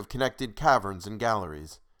network of connected caverns and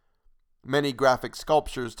galleries. Many graphic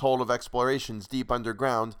sculptures told of explorations deep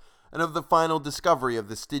underground and of the final discovery of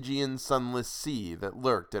the Stygian sunless sea that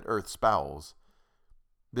lurked at Earth's bowels.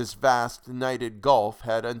 This vast, nighted gulf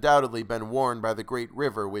had undoubtedly been worn by the great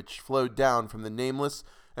river which flowed down from the nameless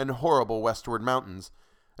and horrible westward mountains,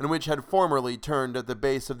 and which had formerly turned at the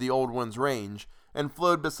base of the Old One's range and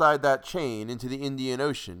flowed beside that chain into the Indian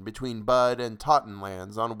Ocean between Bud and Totten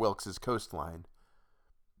lands on Wilkes's coastline.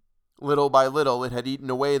 Little by little it had eaten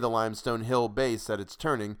away the limestone hill base at its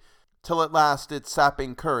turning, till at last its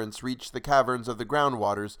sapping currents reached the caverns of the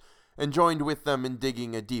groundwaters and joined with them in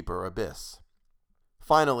digging a deeper abyss.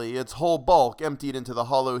 Finally, its whole bulk emptied into the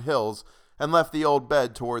hollow hills and left the old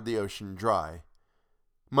bed toward the ocean dry.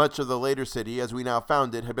 Much of the later city, as we now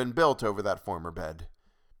found it, had been built over that former bed.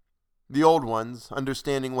 The old ones,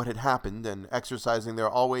 understanding what had happened and exercising their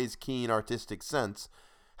always keen artistic sense,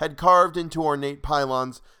 had carved into ornate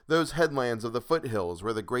pylons those headlands of the foothills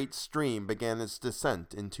where the great stream began its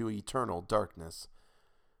descent into eternal darkness.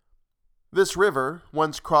 This river,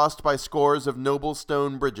 once crossed by scores of noble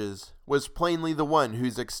stone bridges, was plainly the one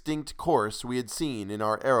whose extinct course we had seen in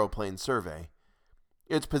our aeroplane survey.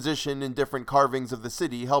 Its position in different carvings of the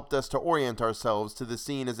city helped us to orient ourselves to the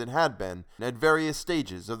scene as it had been at various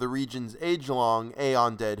stages of the region's age-long,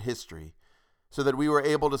 aeon-dead history, so that we were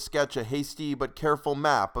able to sketch a hasty but careful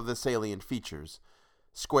map of the salient features,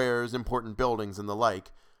 squares, important buildings, and the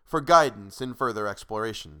like, for guidance in further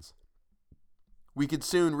explorations. We could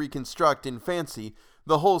soon reconstruct in fancy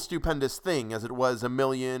the whole stupendous thing as it was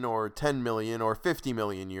 1,000,000 or 10,000,000 or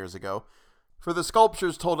 50,000,000 years ago, for the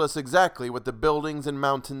sculptures told us exactly what the buildings and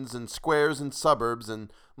mountains and squares and suburbs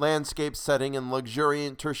and landscape setting and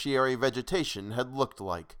luxuriant tertiary vegetation had looked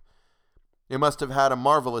like. It must have had a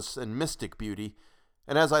marvelous and mystic beauty,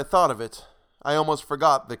 and as I thought of it, I almost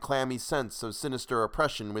forgot the clammy sense of sinister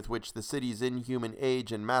oppression with which the city's inhuman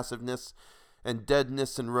age and massiveness and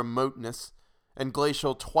deadness and remoteness and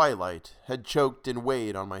glacial twilight had choked and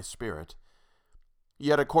weighed on my spirit.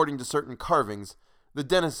 Yet, according to certain carvings, the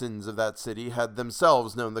denizens of that city had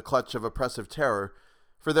themselves known the clutch of oppressive terror,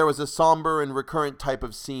 for there was a somber and recurrent type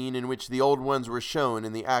of scene in which the old ones were shown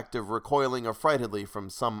in the act of recoiling affrightedly from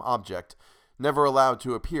some object, never allowed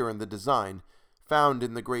to appear in the design, found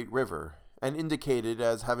in the great river, and indicated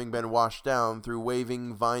as having been washed down through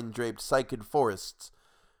waving, vine-draped cycad forests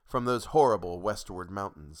from those horrible westward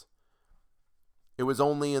mountains. It was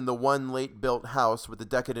only in the one late-built house with the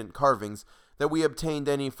decadent carvings that we obtained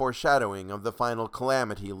any foreshadowing of the final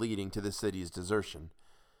calamity leading to the city's desertion.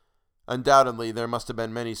 Undoubtedly, there must have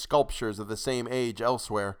been many sculptures of the same age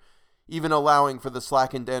elsewhere, even allowing for the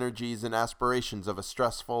slackened energies and aspirations of a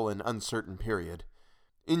stressful and uncertain period.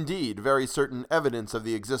 Indeed, very certain evidence of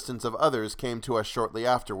the existence of others came to us shortly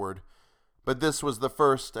afterward, but this was the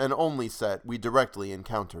first and only set we directly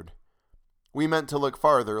encountered. We meant to look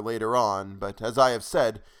farther later on, but as I have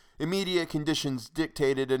said, immediate conditions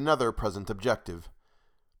dictated another present objective.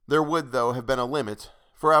 There would, though, have been a limit,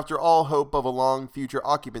 for after all hope of a long future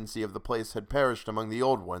occupancy of the place had perished among the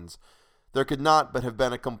old ones, there could not but have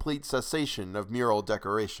been a complete cessation of mural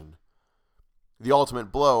decoration. The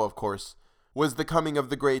ultimate blow, of course, was the coming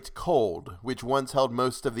of the great cold, which once held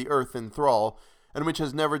most of the earth in thrall, and which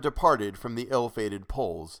has never departed from the ill-fated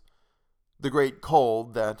poles. The great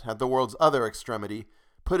cold that, at the world's other extremity,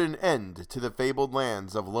 put an end to the fabled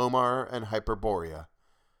lands of Lomar and Hyperborea.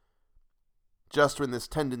 Just when this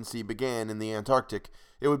tendency began in the Antarctic,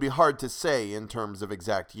 it would be hard to say in terms of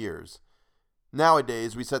exact years.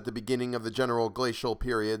 Nowadays, we set the beginning of the general glacial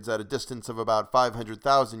periods at a distance of about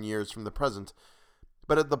 500,000 years from the present,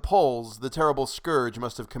 but at the poles, the terrible scourge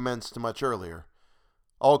must have commenced much earlier.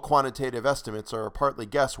 All quantitative estimates are partly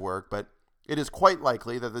guesswork, but it is quite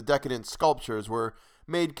likely that the decadent sculptures were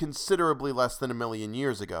made considerably less than 1,000,000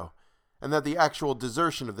 years ago, and that the actual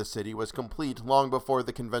desertion of the city was complete long before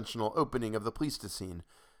the conventional opening of the Pleistocene,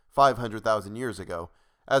 500,000 years ago,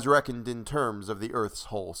 as reckoned in terms of the Earth's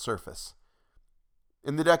whole surface.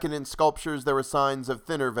 In the decadent sculptures there were signs of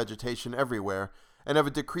thinner vegetation everywhere, and of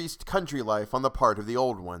a decreased country life on the part of the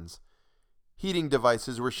old ones. Heating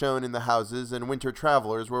devices were shown in the houses, and winter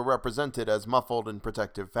travelers were represented as muffled in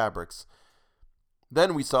protective fabrics.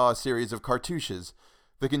 Then we saw a series of cartouches,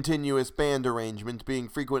 the continuous band arrangement being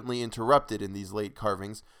frequently interrupted in these late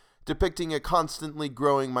carvings, depicting a constantly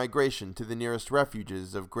growing migration to the nearest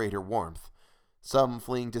refuges of greater warmth, some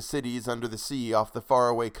fleeing to cities under the sea off the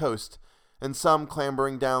faraway coast, and some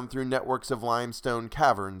clambering down through networks of limestone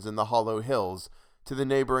caverns in the hollow hills to the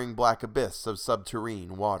neighboring black abyss of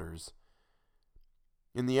subterrane waters.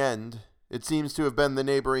 In the end, it seems to have been the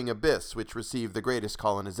neighboring abyss which received the greatest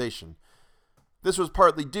colonization. This was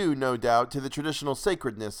partly due, no doubt, to the traditional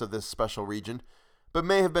sacredness of this special region, but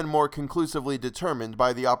may have been more conclusively determined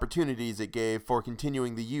by the opportunities it gave for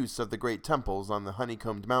continuing the use of the great temples on the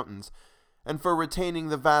honeycombed mountains, and for retaining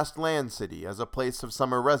the vast land city as a place of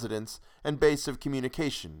summer residence and base of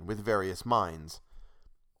communication with various minds.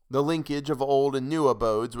 The linkage of old and new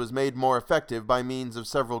abodes was made more effective by means of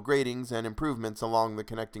several gratings and improvements along the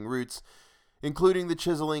connecting routes, including the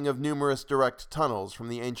chiseling of numerous direct tunnels from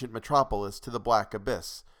the ancient metropolis to the black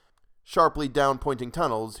abyss, sharply down-pointing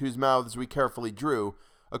tunnels whose mouths we carefully drew,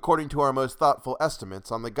 according to our most thoughtful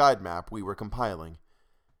estimates on the guide map we were compiling.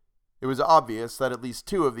 It was obvious that at least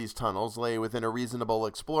 2 of these tunnels lay within a reasonable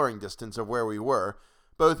exploring distance of where we were,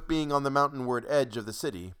 both being on the mountainward edge of the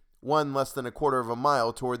city, one less than 1/4 of a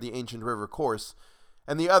mile toward the ancient river course,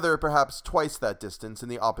 and the other perhaps twice that distance in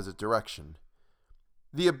the opposite direction.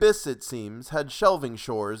 The abyss, it seems, had shelving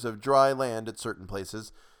shores of dry land at certain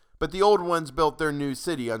places, but the old ones built their new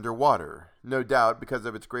city under water, no doubt because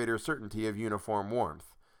of its greater certainty of uniform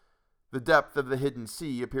warmth. The depth of the hidden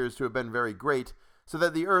sea appears to have been very great, so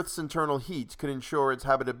that the Earth's internal heat could ensure its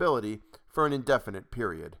habitability for an indefinite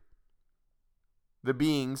period. The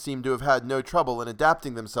beings seem to have had no trouble in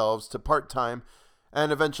adapting themselves to part-time,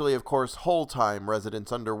 and eventually, of course, whole-time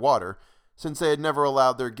residence underwater, since they had never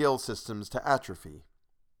allowed their gill systems to atrophy.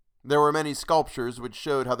 There were many sculptures which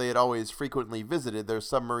showed how they had always frequently visited their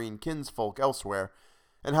submarine kinsfolk elsewhere,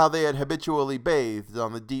 and how they had habitually bathed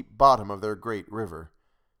on the deep bottom of their great river.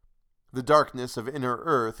 The darkness of inner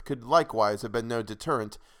Earth could likewise have been no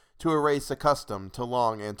deterrent to a race accustomed to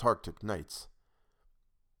long Antarctic nights.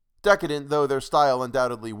 Decadent though their style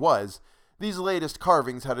undoubtedly was, these latest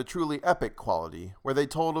carvings had a truly epic quality, where they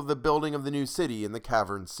told of the building of the new city in the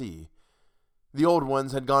cavern sea. The old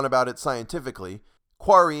ones had gone about it scientifically,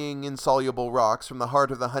 quarrying insoluble rocks from the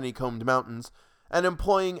heart of the honeycombed mountains, and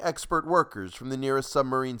employing expert workers from the nearest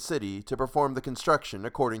submarine city to perform the construction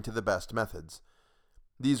according to the best methods.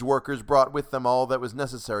 These workers brought with them all that was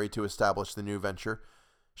necessary to establish the new venture: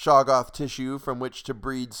 Shoggoth tissue from which to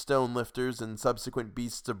breed stone lifters and subsequent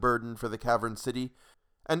beasts of burden for the cavern city,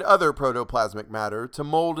 and other protoplasmic matter to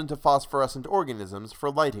mold into phosphorescent organisms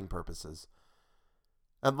for lighting purposes.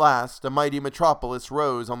 At last, a mighty metropolis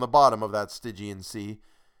rose on the bottom of that Stygian sea,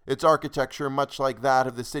 its architecture much like that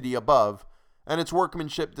of the city above, and its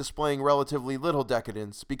workmanship displaying relatively little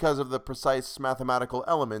decadence because of the precise mathematical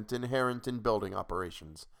element inherent in building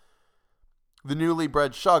operations. The newly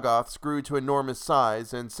bred Shoggoths grew to enormous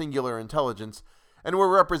size and singular intelligence, and were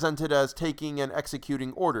represented as taking and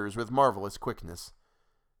executing orders with marvelous quickness.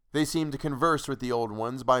 They seemed to converse with the old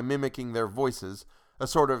ones by mimicking their voices, a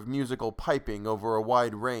sort of musical piping over a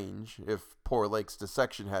wide range, if poor Lake's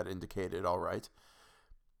dissection had indicated aright,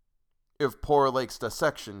 and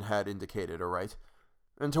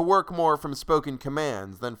to work more from spoken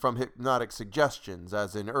commands than from hypnotic suggestions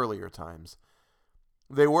as in earlier times.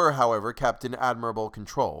 They were, however, kept in admirable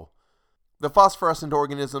control. The phosphorescent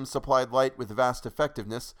organisms supplied light with vast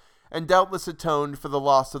effectiveness, and doubtless atoned for the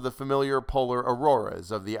loss of the familiar polar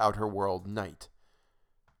auroras of the outer world night.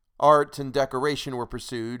 Art and decoration were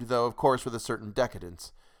pursued, though of course with a certain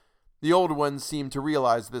decadence. The old ones seemed to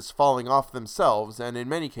realize this falling off themselves, and in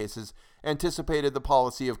many cases anticipated the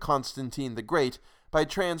policy of Constantine the Great by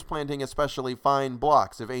transplanting especially fine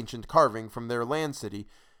blocks of ancient carving from their land city,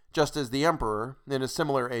 just as the emperor, in a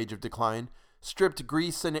similar age of decline, stripped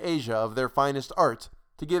Greece and Asia of their finest art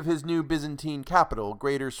to give his new Byzantine capital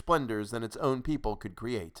greater splendors than its own people could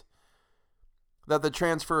create. That the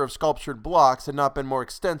transfer of sculptured blocks had not been more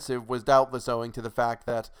extensive was doubtless owing to the fact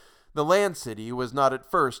that the land city was not at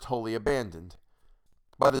first wholly abandoned.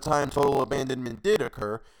 By the time total abandonment did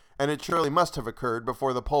occur, and it surely must have occurred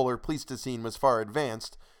before the polar Pleistocene was far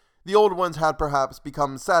advanced, the old ones had perhaps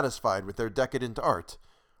become satisfied with their decadent art,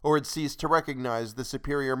 or had ceased to recognize the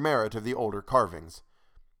superior merit of the older carvings.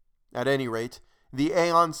 At any rate, the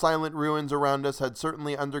aeon-silent ruins around us had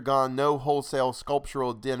certainly undergone no wholesale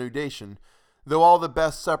sculptural denudation, though all the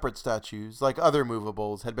best separate statues, like other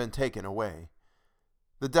movables, had been taken away.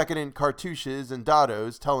 The decadent cartouches and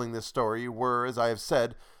dados telling this story were, as I have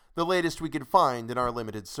said, the latest we could find in our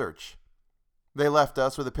limited search. They left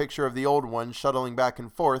us with a picture of the old one shuttling back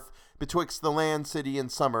and forth betwixt the land city in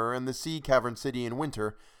summer and the sea cavern city in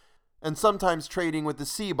winter, and sometimes trading with the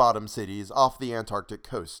sea-bottom cities off the Antarctic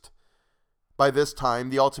coast. By this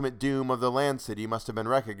time, the ultimate doom of the land city must have been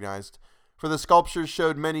recognized, for the sculptures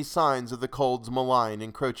showed many signs of the cold's malign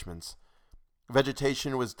encroachments.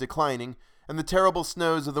 Vegetation was declining, and the terrible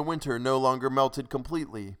snows of the winter no longer melted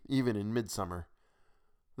completely, even in midsummer.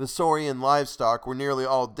 The saurian livestock were nearly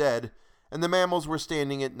all dead, and the mammals were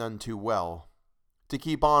standing it none too well. To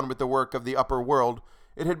keep on with the work of the upper world,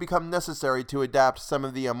 it had become necessary to adapt some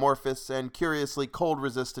of the amorphous and curiously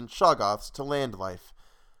cold-resistant shoggoths to land life,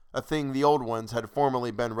 a thing the old ones had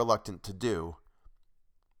formerly been reluctant to do.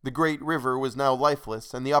 The great river was now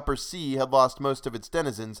lifeless, and the upper sea had lost most of its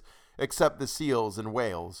denizens, except the seals and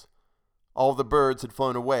whales. All the birds had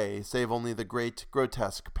flown away, save only the great,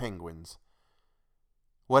 grotesque penguins.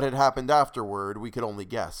 What had happened afterward, we could only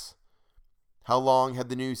guess. How long had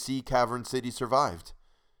the new sea cavern city survived?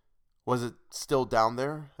 Was it still down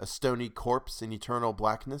there, a stony corpse in eternal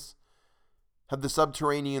blackness? Had the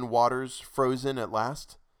subterranean waters frozen at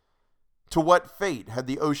last? To what fate had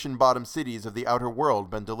the ocean-bottom cities of the outer world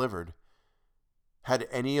been delivered? Had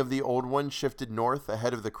any of the old ones shifted north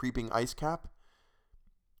ahead of the creeping ice cap?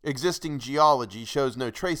 Existing geology shows no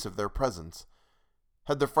trace of their presence.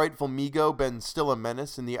 Had the frightful Migo been still a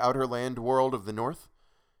menace in the outer land world of the north?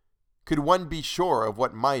 Could one be sure of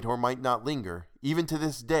what might or might not linger, even to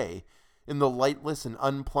this day, in the lightless and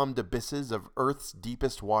unplumbed abysses of Earth's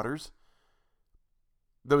deepest waters?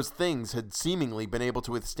 Those things had seemingly been able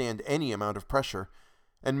to withstand any amount of pressure,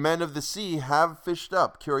 and men of the sea have fished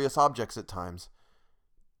up curious objects at times.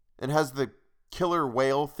 And has the killer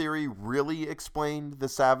whale theory really explained the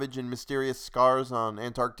savage and mysterious scars on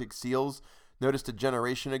Antarctic seals noticed a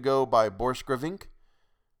generation ago by Borchgrevink?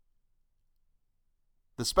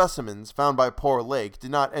 The specimens found by Poor Lake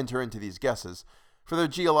did not enter into these guesses, for their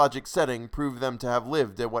geologic setting proved them to have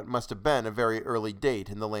lived at what must have been a very early date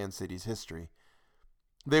in the land city's history.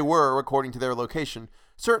 They were, according to their location,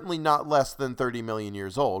 certainly not less than 30 million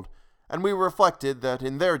years old, and we reflected that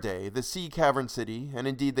in their day the sea cavern city, and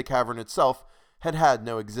indeed the cavern itself, had had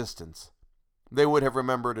no existence. They would have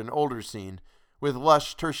remembered an older scene, with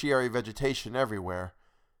lush tertiary vegetation everywhere,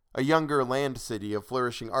 a younger land city of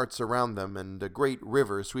flourishing arts around them, and a great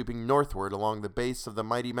river sweeping northward along the base of the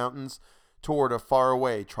mighty mountains toward a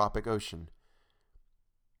faraway tropic ocean.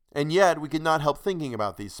 And yet we could not help thinking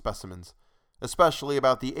about these specimens, especially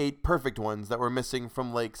about the 8 perfect ones that were missing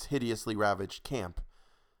from Lake's hideously ravaged camp.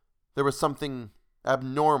 There was something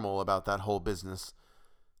abnormal about that whole business.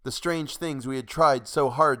 The strange things we had tried so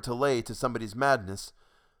hard to lay to somebody's madness,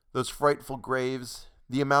 those frightful graves,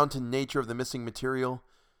 the amount and nature of the missing material,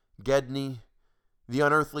 Gedney, the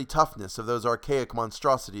unearthly toughness of those archaic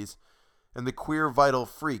monstrosities, and the queer vital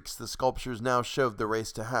freaks the sculptures now showed the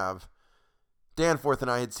race to have. Danforth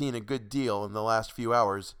and I had seen a good deal in the last few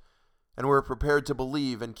hours, and were prepared to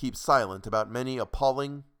believe and keep silent about many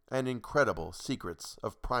appalling and incredible secrets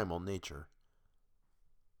of primal nature.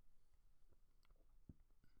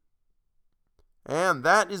 And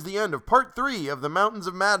that is the end of Part 3 of the Mountains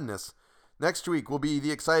of Madness. Next week will be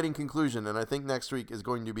the exciting conclusion, and I think next week is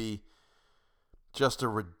going to be just a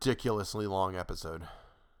ridiculously long episode.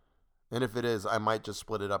 And if it is, I might just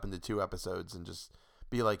split it up into 2 episodes and just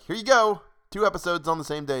be like, here you go, 2 episodes on the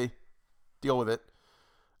same day. Deal with it.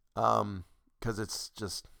 Because it's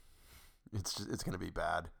going to be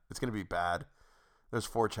bad. It's going to be bad. There's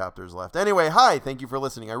 4 chapters left. Anyway, hi. Thank you for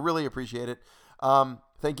listening. I really appreciate it.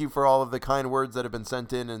 Thank you for all of the kind words that have been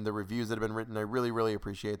sent in and the reviews that have been written. I really, really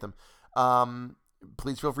appreciate them.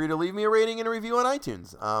 Please feel free to leave me a rating and a review on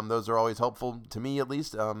iTunes. Those are always helpful to me, at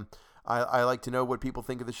least. I like to know what people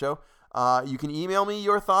think of the show. You can email me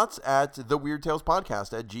your thoughts at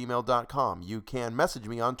theweirdtalespodcast@gmail.com. You can message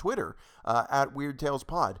me on Twitter at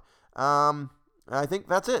weirdtalespod. I think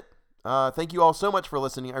that's it. Thank you all so much for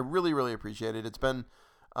listening. I really, really appreciate it. It's been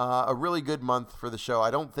a really good month for the show.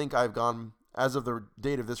 I don't think I've gone, as of the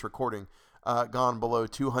date of this recording, gone below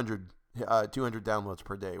 200 downloads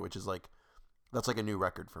per day, which is that's like a new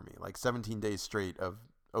record for me. 17 days straight of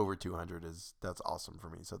over 200 that's awesome for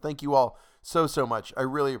me. So thank you all so much. I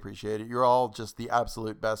really appreciate it. You're all just the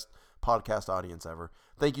absolute best podcast audience ever.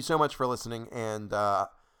 Thank you so much for listening. And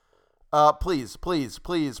please,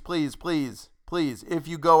 if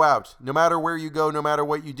you go out, no matter where you go, no matter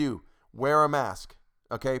what you do, wear a mask.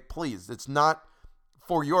 Okay, please. It's not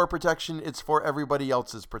for your protection. It's for everybody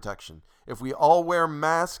else's protection. If we all wear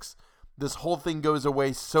masks, this whole thing goes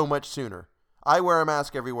away so much sooner. I wear a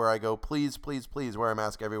mask everywhere I go. Please wear a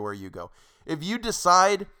mask everywhere you go. If you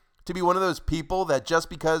decide to be one of those people that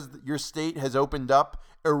just because your state has opened up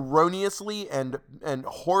erroneously and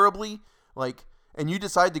horribly, and you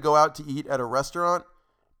decide to go out to eat at a restaurant,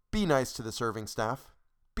 be nice to the serving staff.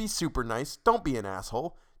 Be super nice. Don't be an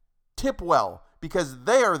asshole. Tip well, because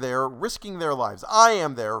they are there risking their lives. I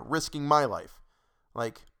am there risking my life.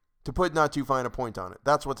 To put not too fine a point on it.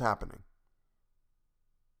 That's what's happening.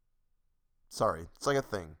 Sorry. It's like a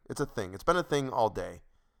thing. It's a thing. It's been a thing all day.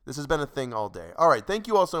 This has been a thing all day. All right. Thank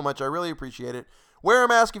you all so much. I really appreciate it. Wear a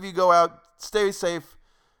mask if you go out. Stay safe.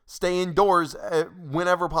 Stay indoors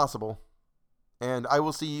whenever possible. And I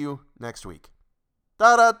will see you next week.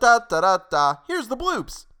 Da-da-da-da-da-da. Here's the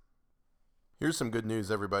bloops. Here's some good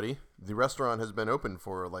news, everybody. The restaurant has been open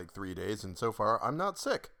for 3 days, and so far, I'm not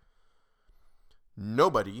sick.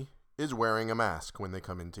 Nobody is wearing a mask when they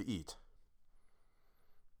come in to eat.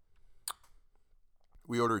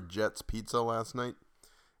 We ordered Jet's Pizza last night,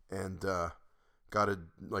 and got a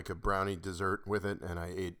brownie dessert with it, and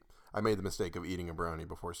I made the mistake of eating a brownie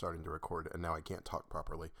before starting to record, and now I can't talk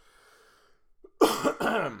properly.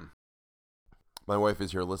 My wife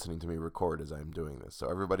is here listening to me record as I'm doing this, so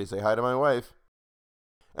everybody say hi to my wife.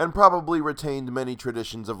 And probably retained many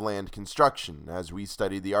traditions of land construction as we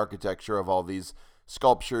studied the architecture of all these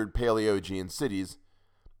sculptured Paleogean cities.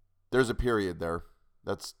 There's a period there.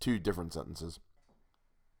 That's 2 different sentences.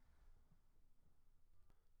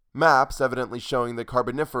 Maps evidently showing the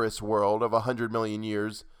Carboniferous world of 100 million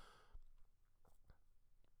years.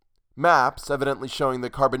 Maps evidently showing the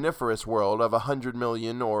Carboniferous world of 100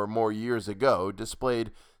 million or more years ago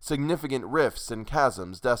displayed significant rifts and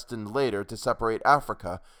chasms destined later to separate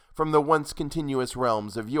Africa from the once continuous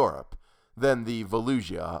realms of Europe, then the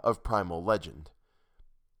Volusia of primal legend.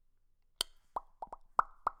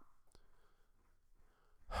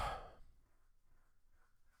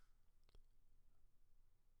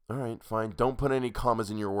 All right, fine. Don't put any commas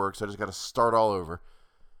in your work, so I just got to start all over.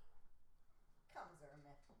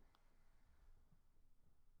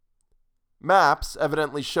 Maps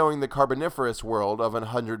evidently showing the Carboniferous world of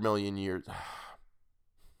 100 million years.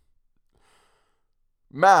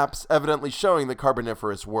 Maps evidently showing the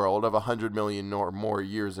Carboniferous world of 100 million or more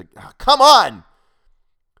years ago. Come on!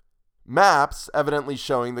 Maps evidently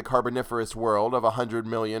showing the Carboniferous world of 100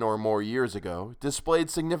 million or more years ago displayed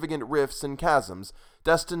significant rifts and chasms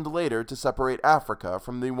destined later to separate Africa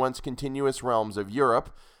from the once continuous realms of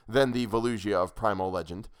Europe, then the Volusia of primal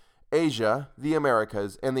legend, Asia, the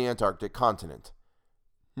Americas, and the Antarctic continent.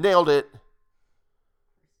 Nailed it.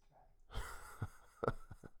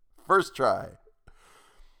 First try.